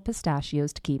wonderful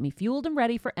pistachios to keep me fueled and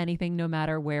ready for anything, no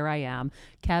matter where I am.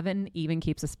 Kevin even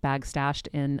keeps a bag stashed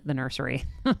in the nursery.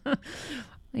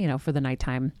 For the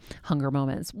nighttime hunger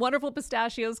moments. Wonderful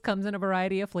Pistachios comes in a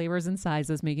variety of flavors and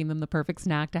sizes, making them the perfect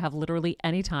snack to have literally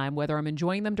any time, whether I'm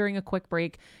enjoying them during a quick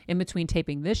break in between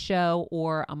taping this show,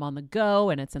 or I'm on the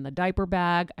go and it's in the diaper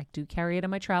bag. I do carry it in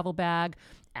my travel bag,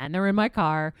 and they're in my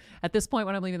car. At this point,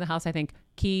 when I'm leaving the house, I think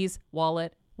keys,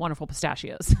 wallet, Wonderful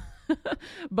Pistachios.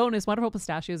 Bonus, Wonderful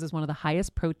Pistachios is one of the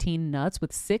highest protein nuts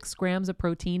with 6 grams of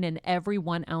protein in every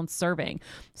 1 ounce serving.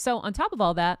 So on top of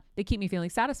all that, they keep me feeling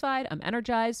satisfied. I'm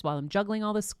energized while I'm juggling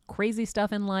all this crazy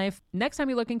stuff in life. Next time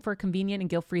you're looking for a convenient and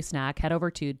guilt-free snack, head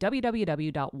over to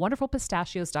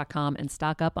www.wonderfulpistachios.com and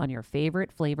stock up on your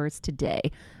favorite flavors today,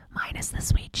 minus the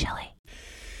sweet chili.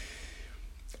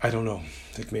 I don't know.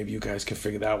 I think maybe you guys can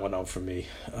figure that one out for me.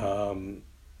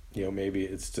 Maybe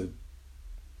it's to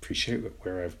appreciate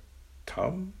where I've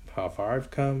come, how far I've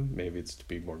come. Maybe it's to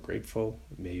be more grateful.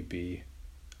 Maybe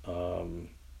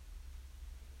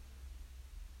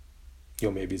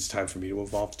maybe it's time for me to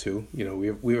evolve too.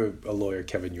 We were a lawyer,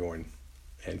 Kevin Yorn,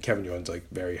 and Kevin Yorn's like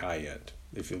very high end.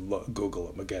 If you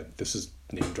Google him, again, this is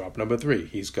name drop number 3.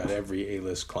 He's got every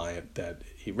A-list client that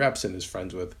he reps and is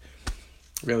friends with.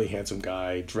 Really handsome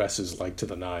guy, dresses like to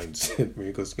the nines. And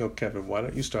he goes, Kevin, why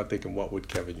don't you start thinking, what would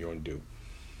Kevin Yorn do?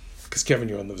 Because Kevin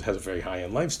Yorn has a very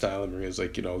high-end lifestyle, and Maria's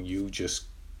like, you'll just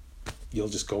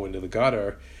go into the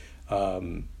gutter,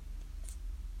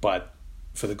 but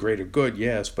for the greater good,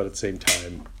 yes. But at the same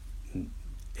time,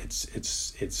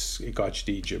 it got you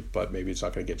to Egypt, but maybe it's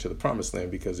not going to get you to the promised land,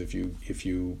 because if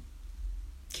you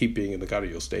keep being in the gutter,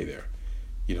 you'll stay there.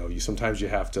 Sometimes you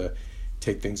have to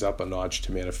take things up a notch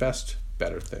to manifest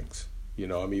better things.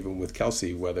 I'm even with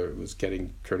Kelsey, whether it was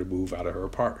getting her to move out of her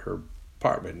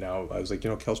apartment. Now I was like,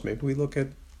 Kelsey, maybe we look at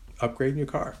upgrading your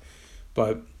car.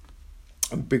 But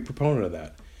I'm a big proponent of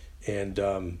that. And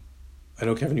I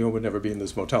know Kevin Yorn would never be in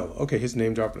this motel. Okay, his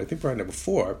name drop, and I think right number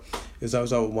 4 is I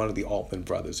was out with one of the Altman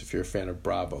brothers. If you're a fan of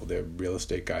Bravo, they're real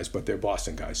estate guys, but they're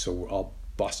Boston guys. So we're all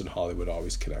Boston Hollywood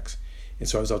always connects. And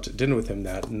so I was out to dinner with him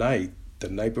that night, the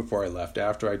night before I left,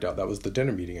 after I dealt. That was the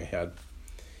dinner meeting I had.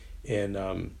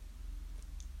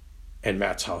 And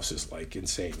Matt's house is like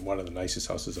insane. One of the nicest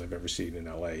houses I've ever seen in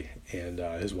LA. And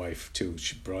his wife too.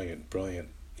 She's brilliant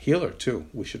healer too.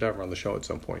 We should have her on the show at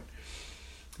some point.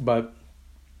 But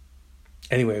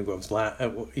anyway,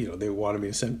 they wanted me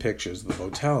to send pictures of the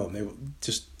motel, and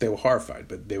they were horrified,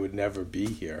 but they would never be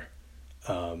here.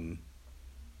 And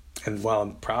while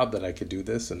I'm proud that I could do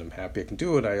this and I'm happy I can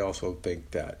do it, I also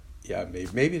think that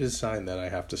maybe it's a sign that I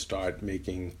have to start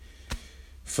making,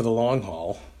 for the long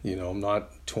haul, I'm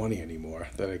not 20 anymore,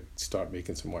 that I start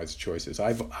making some wise choices.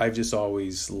 I've just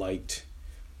always liked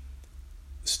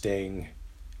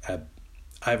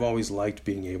I've always liked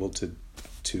being able to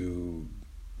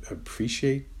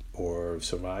appreciate or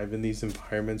survive in these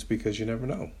environments, because you never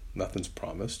know. Nothing's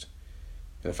promised.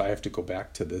 And if I have to go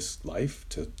back to this life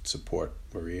to support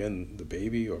Maria and the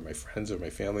baby or my friends or my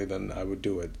family, then I would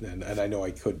do it. And I know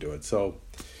I could do it. So,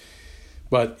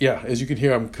 but yeah, as you can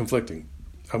hear, I'm conflicting.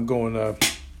 I'm going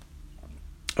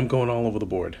all over the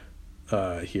board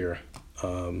here.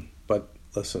 But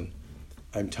listen,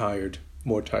 I'm tired,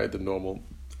 more tired than normal.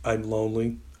 I'm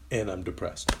lonely and I'm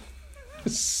depressed.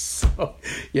 So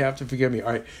you have to forgive me.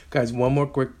 All right, guys, one more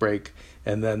quick break,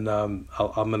 and then I'm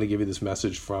going to give you this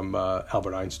message from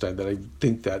Albert Einstein that I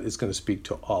think that is going to speak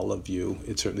to all of you.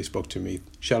 It certainly spoke to me.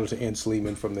 Shout out to Ann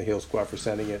Sleeman from the Hail Squad for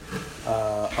sending it.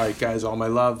 All right, guys, all my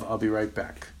love. I'll be right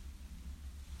back.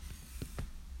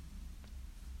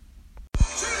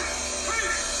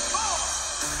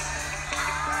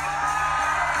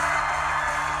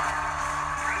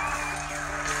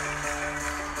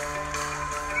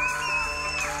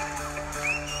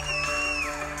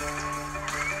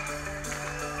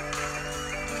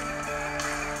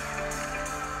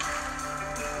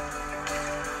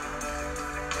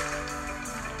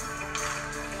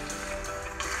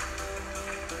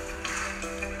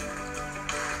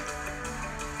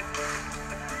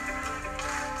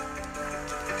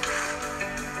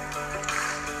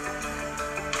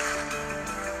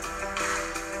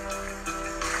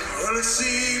 Well, it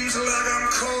seems like I'm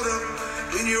caught up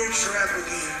in your trap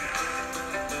again.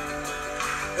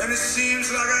 And it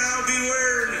seems like I'll be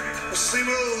wearing the same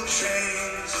old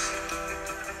chains.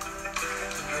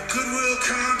 Good will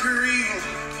conquer evil,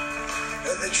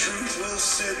 and the truth will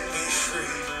set me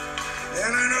free.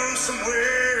 And I know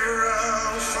somewhere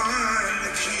I'll find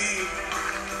the key.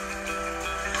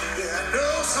 Yeah, I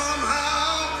know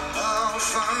somehow I'll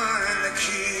find the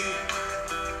key.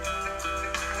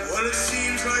 Well, it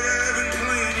seems like I've been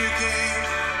playing your game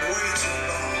way too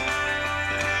long.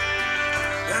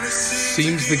 And it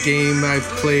Seems the game I've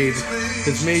played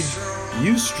has made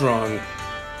you strong.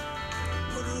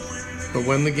 But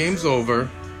when the game's over,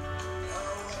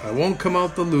 I won't come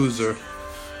out the loser.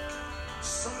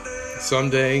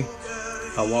 Someday,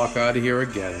 I'll walk out of here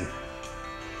again.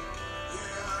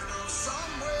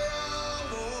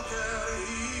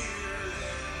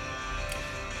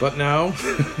 But now,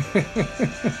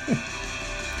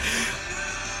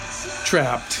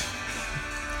 trapped.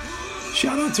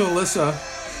 Shout out to Alyssa,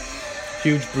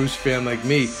 huge Bruce fan like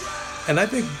me. And I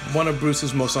think one of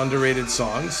Bruce's most underrated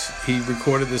songs, he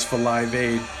recorded this for Live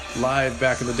Aid live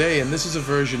back in the day, and this is a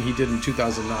version he did in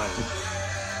 2009.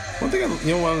 One thing,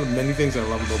 one of the many things I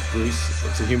love about Bruce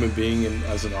as a human being and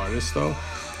as an artist, though,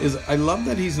 is I love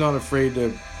that he's not afraid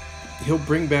to, he'll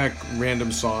bring back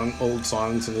random old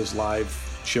songs in his live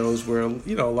shows where,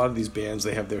 a lot of these bands,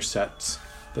 they have their sets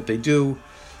that they do,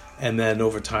 and then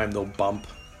over time they'll bump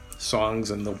songs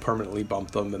and they'll permanently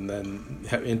bump them and then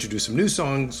introduce some new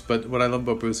songs. But what I love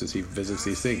about Bruce is he visits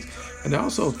these things. And I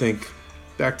also think,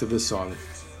 back to this song,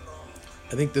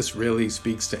 I think this really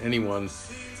speaks to anyone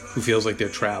who feels like they're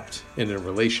trapped in a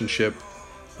relationship,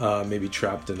 maybe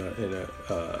trapped in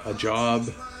a job,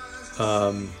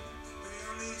 and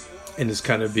is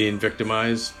kind of being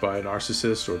victimized by a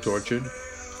narcissist or tortured,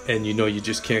 and you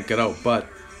just can't get out. But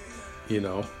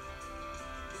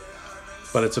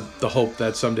it's the hope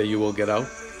that someday you will get out,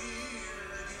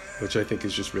 which I think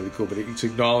is just really cool. But it's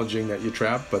acknowledging that you're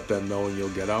trapped, but then knowing you'll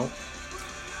get out.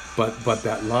 But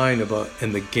that line about,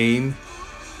 in the game,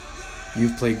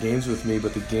 you've played games with me,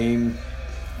 but the games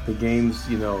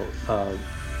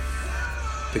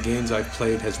I've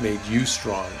played has made you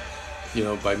strong.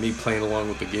 By me playing along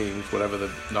with the games, whatever the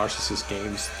narcissist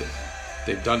games that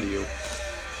they've done to you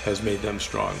has made them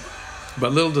strong.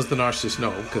 But little does the narcissist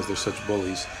know, because they're such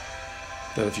bullies,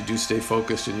 that if you do stay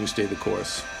focused and you stay the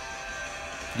course,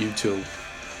 you too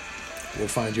will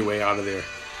find your way out of there.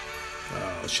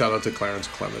 Shout out to Clarence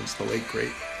Clemens, the late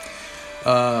great.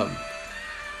 I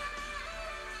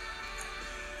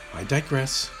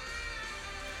digress.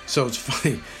 So it's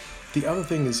funny. The other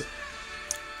thing is,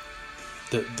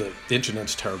 the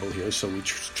internet's terrible here, so we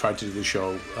tried to do the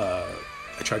show.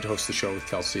 I tried to host the show with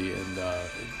Kelsey, and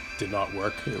it did not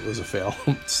work. It was a fail.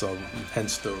 So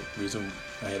hence the reason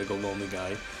I had to go lonely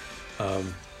guy.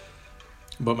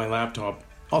 But my laptop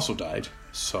also died,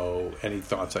 so any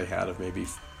thoughts I had of maybe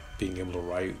being able to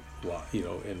write,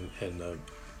 in the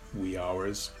wee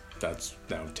hours, that's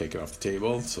now taken off the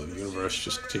table. So the universe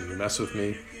just continued to mess with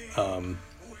me.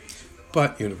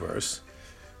 But universe,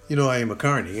 I am a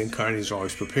carny, and carnies are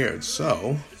always prepared.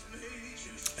 So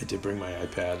I did bring my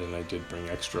iPad, and I did bring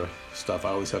extra stuff. I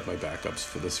always have my backups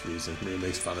for this reason. Maria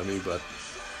makes fun of me, but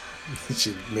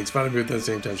She makes fun of me, but at the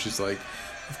same time she's like,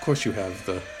 of course you have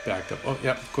the backup. Oh,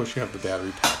 yeah, of course you have the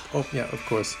battery pack. Oh, yeah, of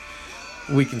course.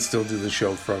 We can still do the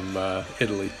show from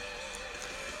Italy.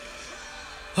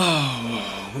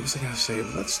 Oh, what was I going to say?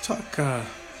 Let's talk, we'll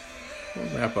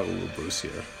wrap up a little Bruce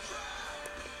here.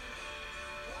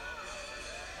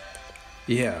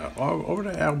 Yeah, over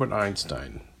to Albert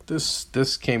Einstein.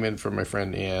 This came in from my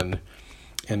friend Ann,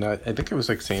 and I think I was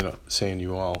like saying to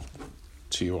you all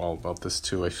about this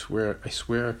too. I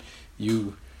swear,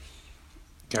 you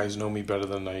guys know me better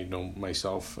than I know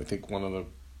myself. I think one of the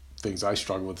things I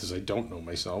struggle with is I don't know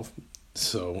myself.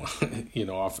 So,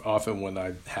 often when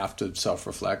I have to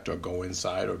self-reflect or go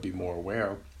inside or be more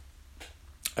aware,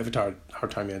 I have a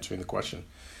hard time answering the question.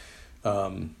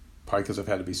 Probably because I've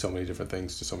had to be so many different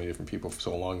things to so many different people for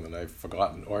so long that I've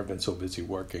forgotten, or I've been so busy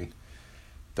working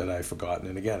that I've forgotten.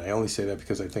 And again, I only say that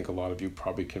because I think a lot of you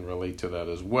probably can relate to that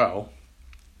as well.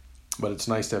 But it's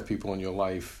nice to have people in your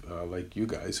life like you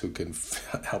guys who can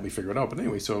help me figure it out. But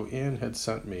anyway, so Ann had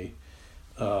sent me,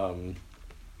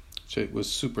 it was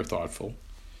super thoughtful,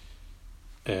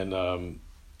 and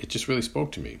it just really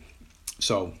spoke to me.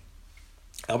 So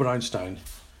Albert Einstein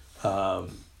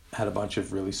had a bunch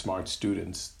of really smart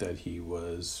students that he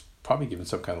was probably giving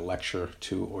some kind of lecture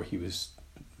to, or he was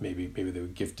maybe they were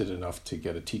gifted enough to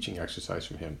get a teaching exercise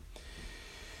from him.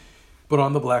 But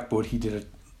on the blackboard, he did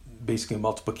basically a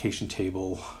multiplication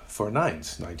table for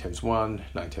nines. 9 times 1,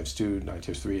 9 times 2, 9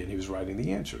 times 3, and he was writing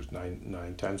the answers.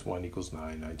 9 times 1 equals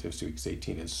 9, 9 times 2 equals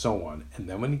 18, and so on. And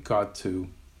then when he got to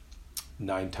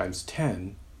 9 times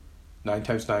 10, 9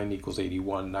 times 9 equals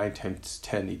 81, 9 times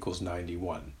 10 equals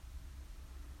 91.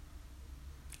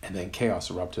 And then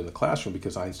chaos erupted in the classroom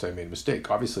because Einstein made a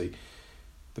mistake. Obviously,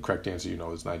 the correct answer,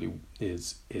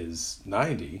 is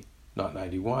 90, not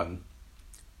 91.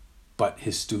 But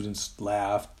his students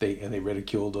laughed, they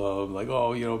ridiculed him, like,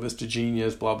 oh, Mr.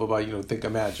 Genius, blah, blah, blah,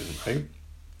 imagine,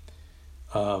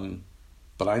 right?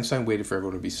 But Einstein waited for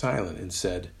everyone to be silent and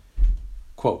said,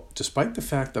 quote, despite the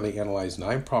fact that I analyzed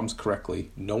 9 problems correctly,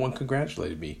 no one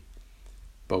congratulated me.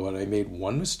 But when I made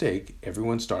one mistake,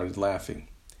 everyone started laughing.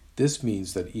 This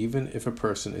means that even if a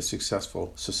person is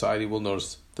successful, society will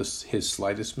notice his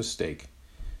slightest mistake.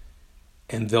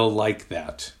 And they'll like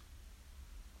that.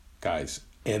 Guys,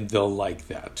 and they'll like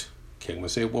that. Okay, I'm going to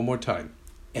say it one more time.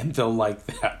 And they'll like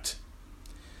that.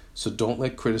 So don't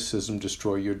let criticism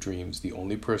destroy your dreams. The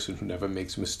only person who never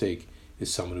makes a mistake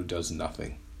is someone who does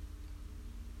nothing.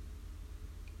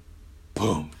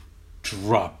 Boom.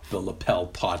 Drop the lapel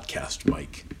podcast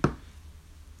mic.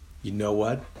 You know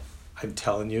what? I'm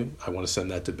telling you, I want to send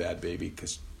that to Bad Baby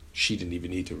because she didn't even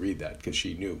need to read that because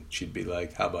she knew. She'd be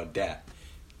like, how about that?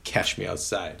 Catch me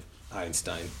outside,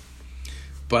 Einstein.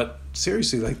 But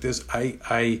seriously, like this,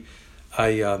 I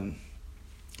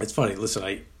it's funny. Listen,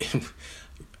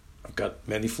 I've got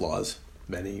many flaws,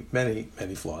 many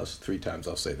flaws. 3 times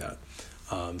I'll say that,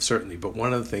 certainly. But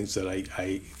one of the things that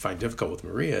I find difficult with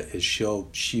Maria is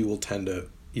she will tend to,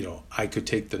 I could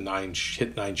take the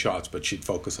hit 9 shots, but she'd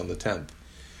focus on the 10th.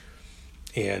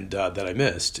 And that I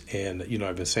missed. And,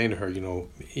 I've been saying to her,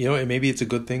 and maybe it's a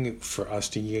good thing for us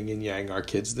to yin and yang our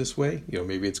kids this way.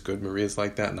 Maybe it's good Maria's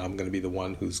like that, and I'm going to be the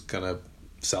one who's going to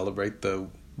celebrate the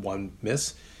one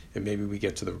miss, and maybe we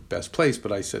get to the best place.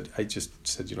 But I just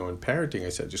said, in parenting, I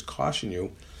said, just caution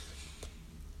you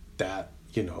that,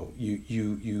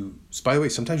 you by the way,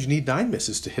 sometimes you need 9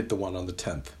 misses to hit the one on the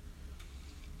 10th.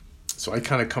 So I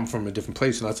kind of come from a different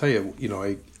place, and I'll tell you,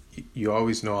 you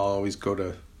always know I'll always go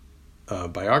to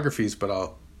biographies, but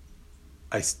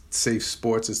I say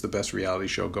sports is the best reality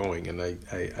show going, and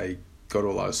I go to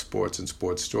a lot of sports and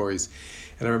sports stories.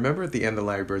 And I remember at the end of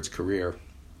Larry Bird's career,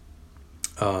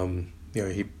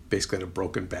 he basically had a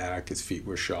broken back, his feet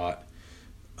were shot,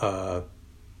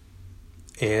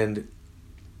 and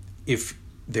if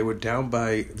the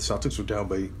Celtics were down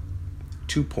by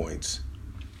 2 points,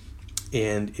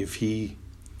 and if he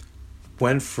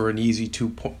went for an easy 2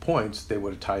 points, they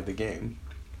would have tied the game.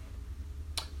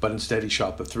 But instead he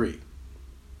shot the 3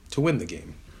 to win the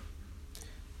game.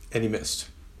 And he missed.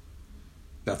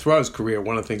 Now, throughout his career,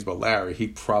 one of the things about Larry, he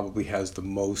probably has the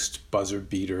most buzzer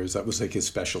beaters. That was like his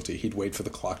specialty. He'd wait for the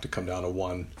clock to come down to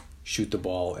 1, shoot the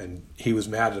ball, and he was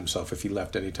mad at himself if he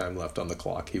left any time left on the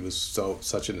clock. He was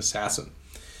such an assassin.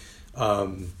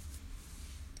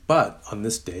 But on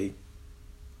this day,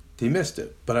 he missed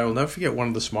it. But I will never forget one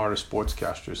of the smartest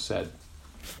sportscasters said,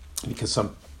 because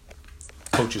some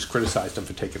coaches criticized him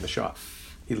for taking the shot.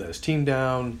 He let his team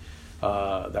down.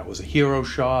 That was a hero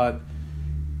shot.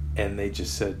 And they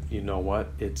just said, you know what?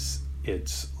 It's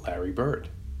Larry Bird.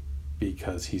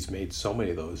 Because he's made so many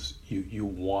of those. You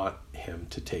want him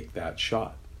to take that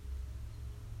shot.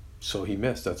 So he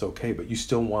missed. That's okay. But you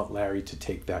still want Larry to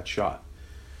take that shot.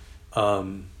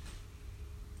 And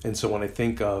so when I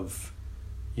think of,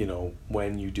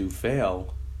 when you do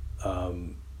fail,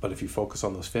 but if you focus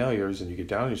on those failures and you get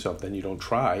down on yourself, then you don't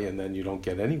try and then you don't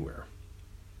get anywhere.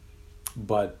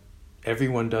 But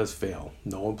everyone does fail.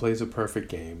 No one plays a perfect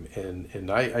game.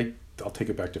 And I'll take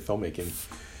it back to filmmaking.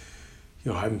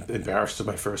 I'm embarrassed of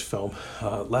my first film.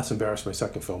 Less embarrassed my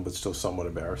second film, but still somewhat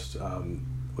embarrassed,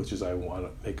 which is I want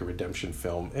to make a redemption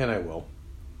film, and I will.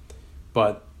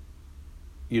 But,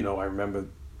 I remember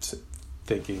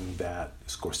thinking that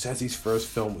Scorsese's first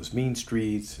film was Mean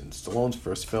Streets, and Stallone's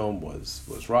first film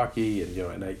was Rocky,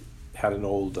 and I had an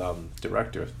old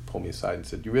director pull me aside and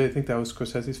said, "You really think that was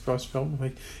Scorsese's first film?" I'm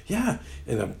like, "Yeah."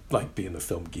 And I'm like being a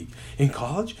film geek. In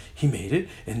college, he made it,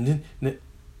 and then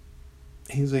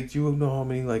he was like, "Do you know how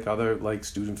many other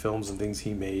student films and things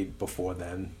he made before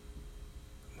then?"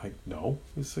 I'm like, "No."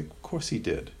 He's like, "Of course he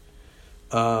did."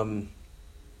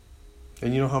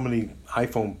 And you know how many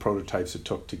iPhone prototypes it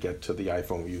took to get to the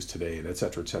iPhone we use today, and et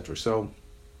cetera, et cetera. So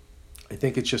I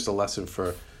think it's just a lesson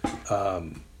for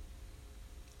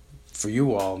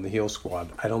you all in the Heel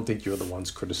Squad. I don't think you're the ones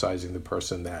criticizing the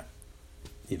person that,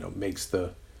 makes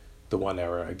the one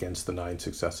error against the 9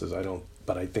 successes.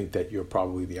 But I think that you're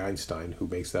probably the Einstein who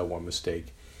makes that one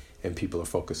mistake, and people are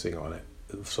focusing on it.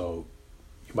 So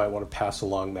you might want to pass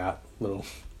along that little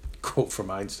quote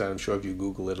from Einstein. I'm sure if you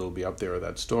Google it, it'll be up there,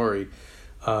 that story.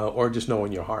 Or just know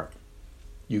in your heart,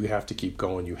 you have to keep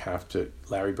going.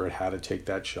 Larry Bird had to take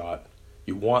that shot.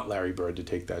 You want Larry Bird to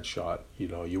take that shot.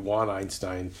 You want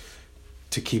Einstein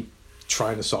to keep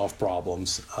trying to solve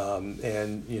problems.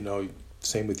 And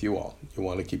same with you all. You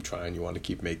want to keep trying. You want to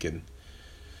keep making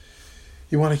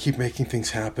things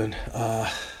happen.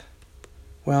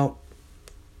 Well,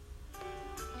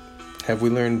 have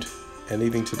we learned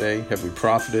anything today? Have we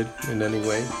profited in any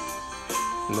way?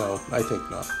 No, I think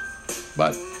not.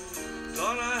 But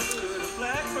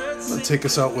I'm gonna take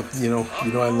us out with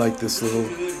I like this little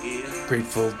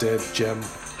Grateful Dead gem.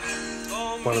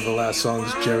 One of the last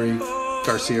songs Jerry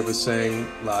Garcia was saying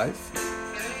live.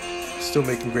 Still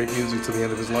making great music to the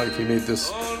end of his life. He made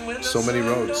this So Many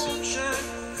Roads.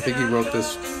 I think he wrote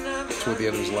this toward the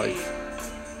end of his life.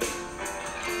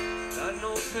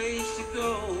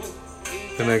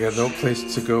 And I got no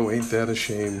place to go, ain't that a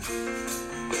shame?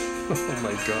 Oh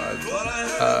my God.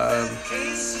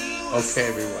 Okay,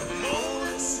 everyone.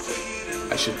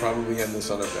 I should probably end this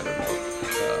on a better note.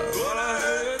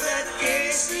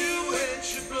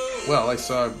 Well, I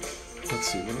saw, let's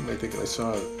see, what am I thinking? I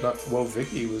saw,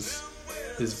 Vicky is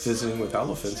visiting with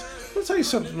elephants. I'll tell you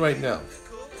something right now.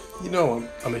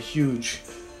 I'm a huge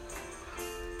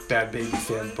Bad Baby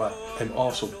fan, but I'm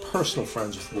also personal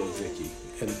friends with Will Vicky.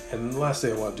 And the last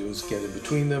thing I want to do is get in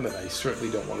between them, and I certainly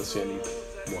don't want to see any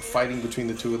more fighting between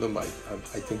the two of them. I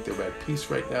think they're at peace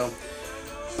right now.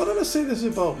 But I'm going to say this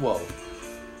about Will.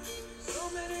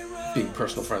 Being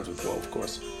personal friends with Will, of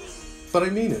course. But I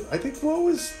mean it. I think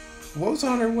Wo's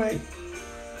on her way.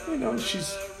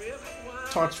 She's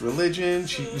talks religion.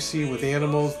 You see her with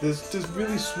animals. There's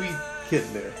really sweet kid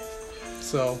in there.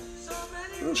 So,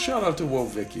 shout out to Wo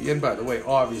Vicky. And by the way,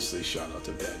 obviously shout out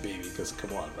to Bad Baby, because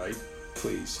come on, right?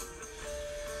 Please.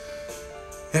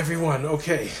 Everyone,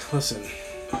 okay, listen.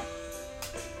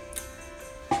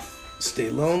 Stay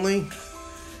lonely,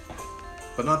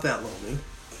 but not that lonely,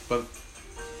 but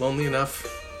lonely enough.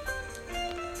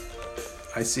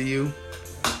 I see you.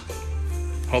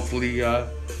 Hopefully,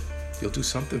 you'll do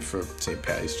something for St.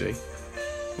 Patty's Day.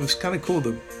 It was kind of cool.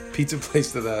 The pizza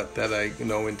place that I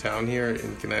know in town here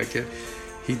in Connecticut,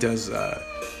 he does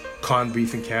corned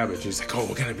beef and cabbage. He's like, "Oh,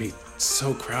 we're gonna be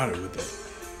so crowded with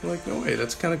it." I'm like, "No way,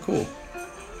 that's kind of cool."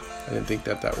 I didn't think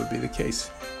that would be the case.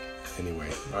 Anyway,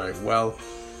 all right. Well,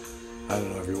 I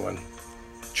don't know, everyone.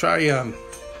 Try to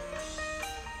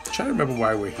remember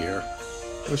why we're here.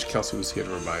 I wish Kelsey was here to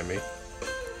remind me.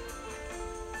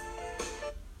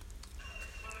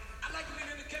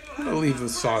 I'm going to leave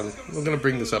this song. We're going to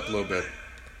bring this up a little bit.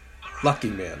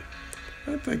 Lucky Man.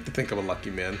 I'd like to think I'm a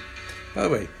lucky man. By the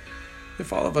way,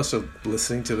 if all of us are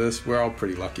listening to this, we're all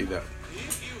pretty lucky that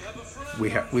we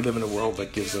live in a world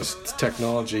that gives us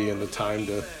technology and the time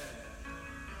to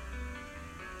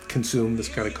consume this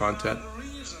kind of content.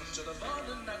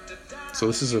 So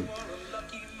this is a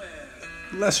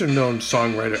lesser-known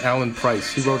songwriter, Alan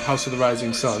Price. He wrote House of the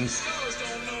Rising Sun.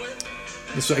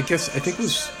 So I think it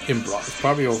was in Broad,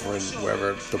 probably over in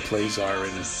wherever the plays are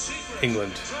in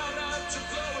England.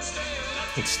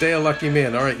 And stay a lucky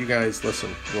man. All right, you guys,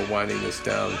 listen, we're winding this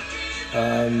down.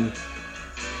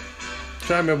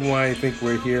 Try to remember why I think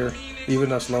we're here,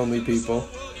 even us lonely people.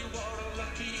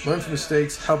 learn from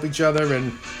mistakes, help each other,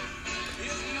 and,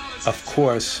 of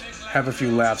course, have a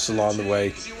few laughs along the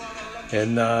way.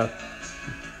 And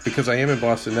because I am in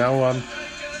Boston now,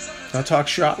 I'll talk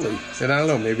shortly. And I don't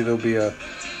know, maybe there'll be a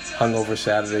hungover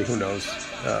Saturday. Who knows?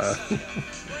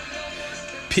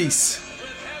 Peace.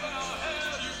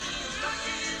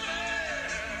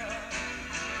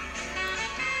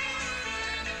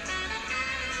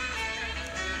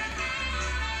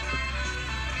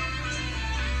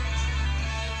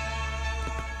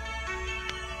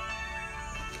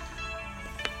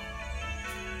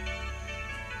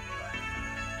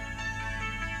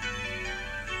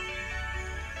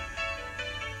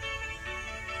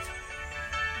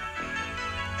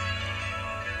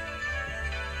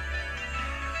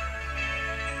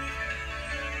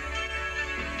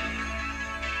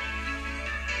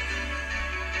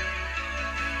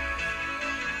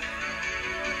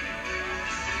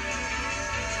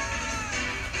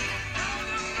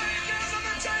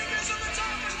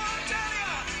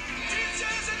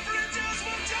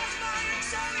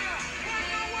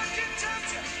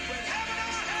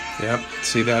 Yep,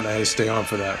 see that? I had to stay on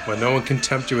for that. When no one can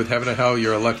tempt you with heaven or hell,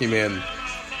 you're a lucky man.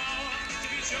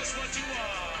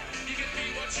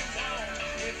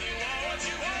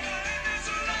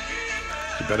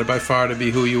 You better by far to be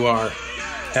who you are.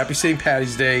 Happy St.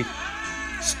 Patty's Day.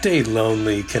 Stay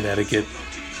lonely, Connecticut.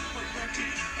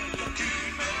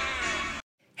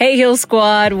 Hey, Heal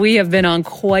Squad, we have been on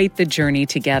quite the journey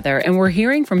together, and we're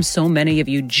hearing from so many of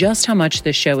you just how much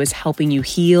this show is helping you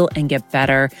heal and get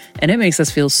better, and it makes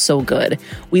us feel so good.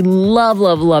 We love,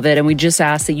 love, love it, and we just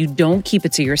ask that you don't keep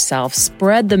it to yourself.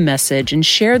 Spread the message and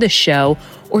share the show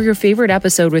or your favorite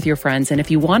episode with your friends. And if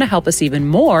you want to help us even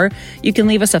more, you can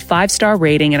leave us a 5-star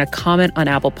rating and a comment on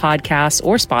Apple Podcasts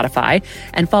or Spotify,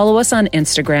 and follow us on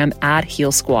Instagram at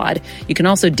Heal Squad. You can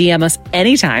also DM us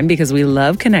anytime because we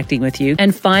love connecting with you.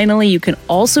 And finally, you can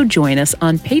also join us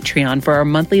on Patreon for our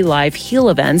monthly live heal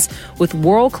events with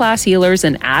world-class healers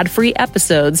and ad-free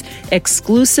episodes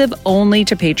exclusive only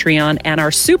to Patreon and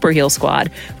our Super Heal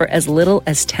Squad for as little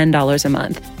as $10 a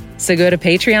month. So go to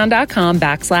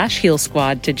patreon.com/Heal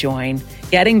Squad to join.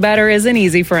 Getting better isn't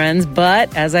easy, friends,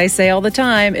 but as I say all the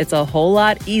time, it's a whole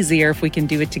lot easier if we can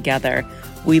do it together.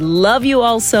 We love you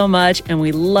all so much, and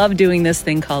we love doing this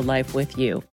thing called life with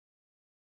you.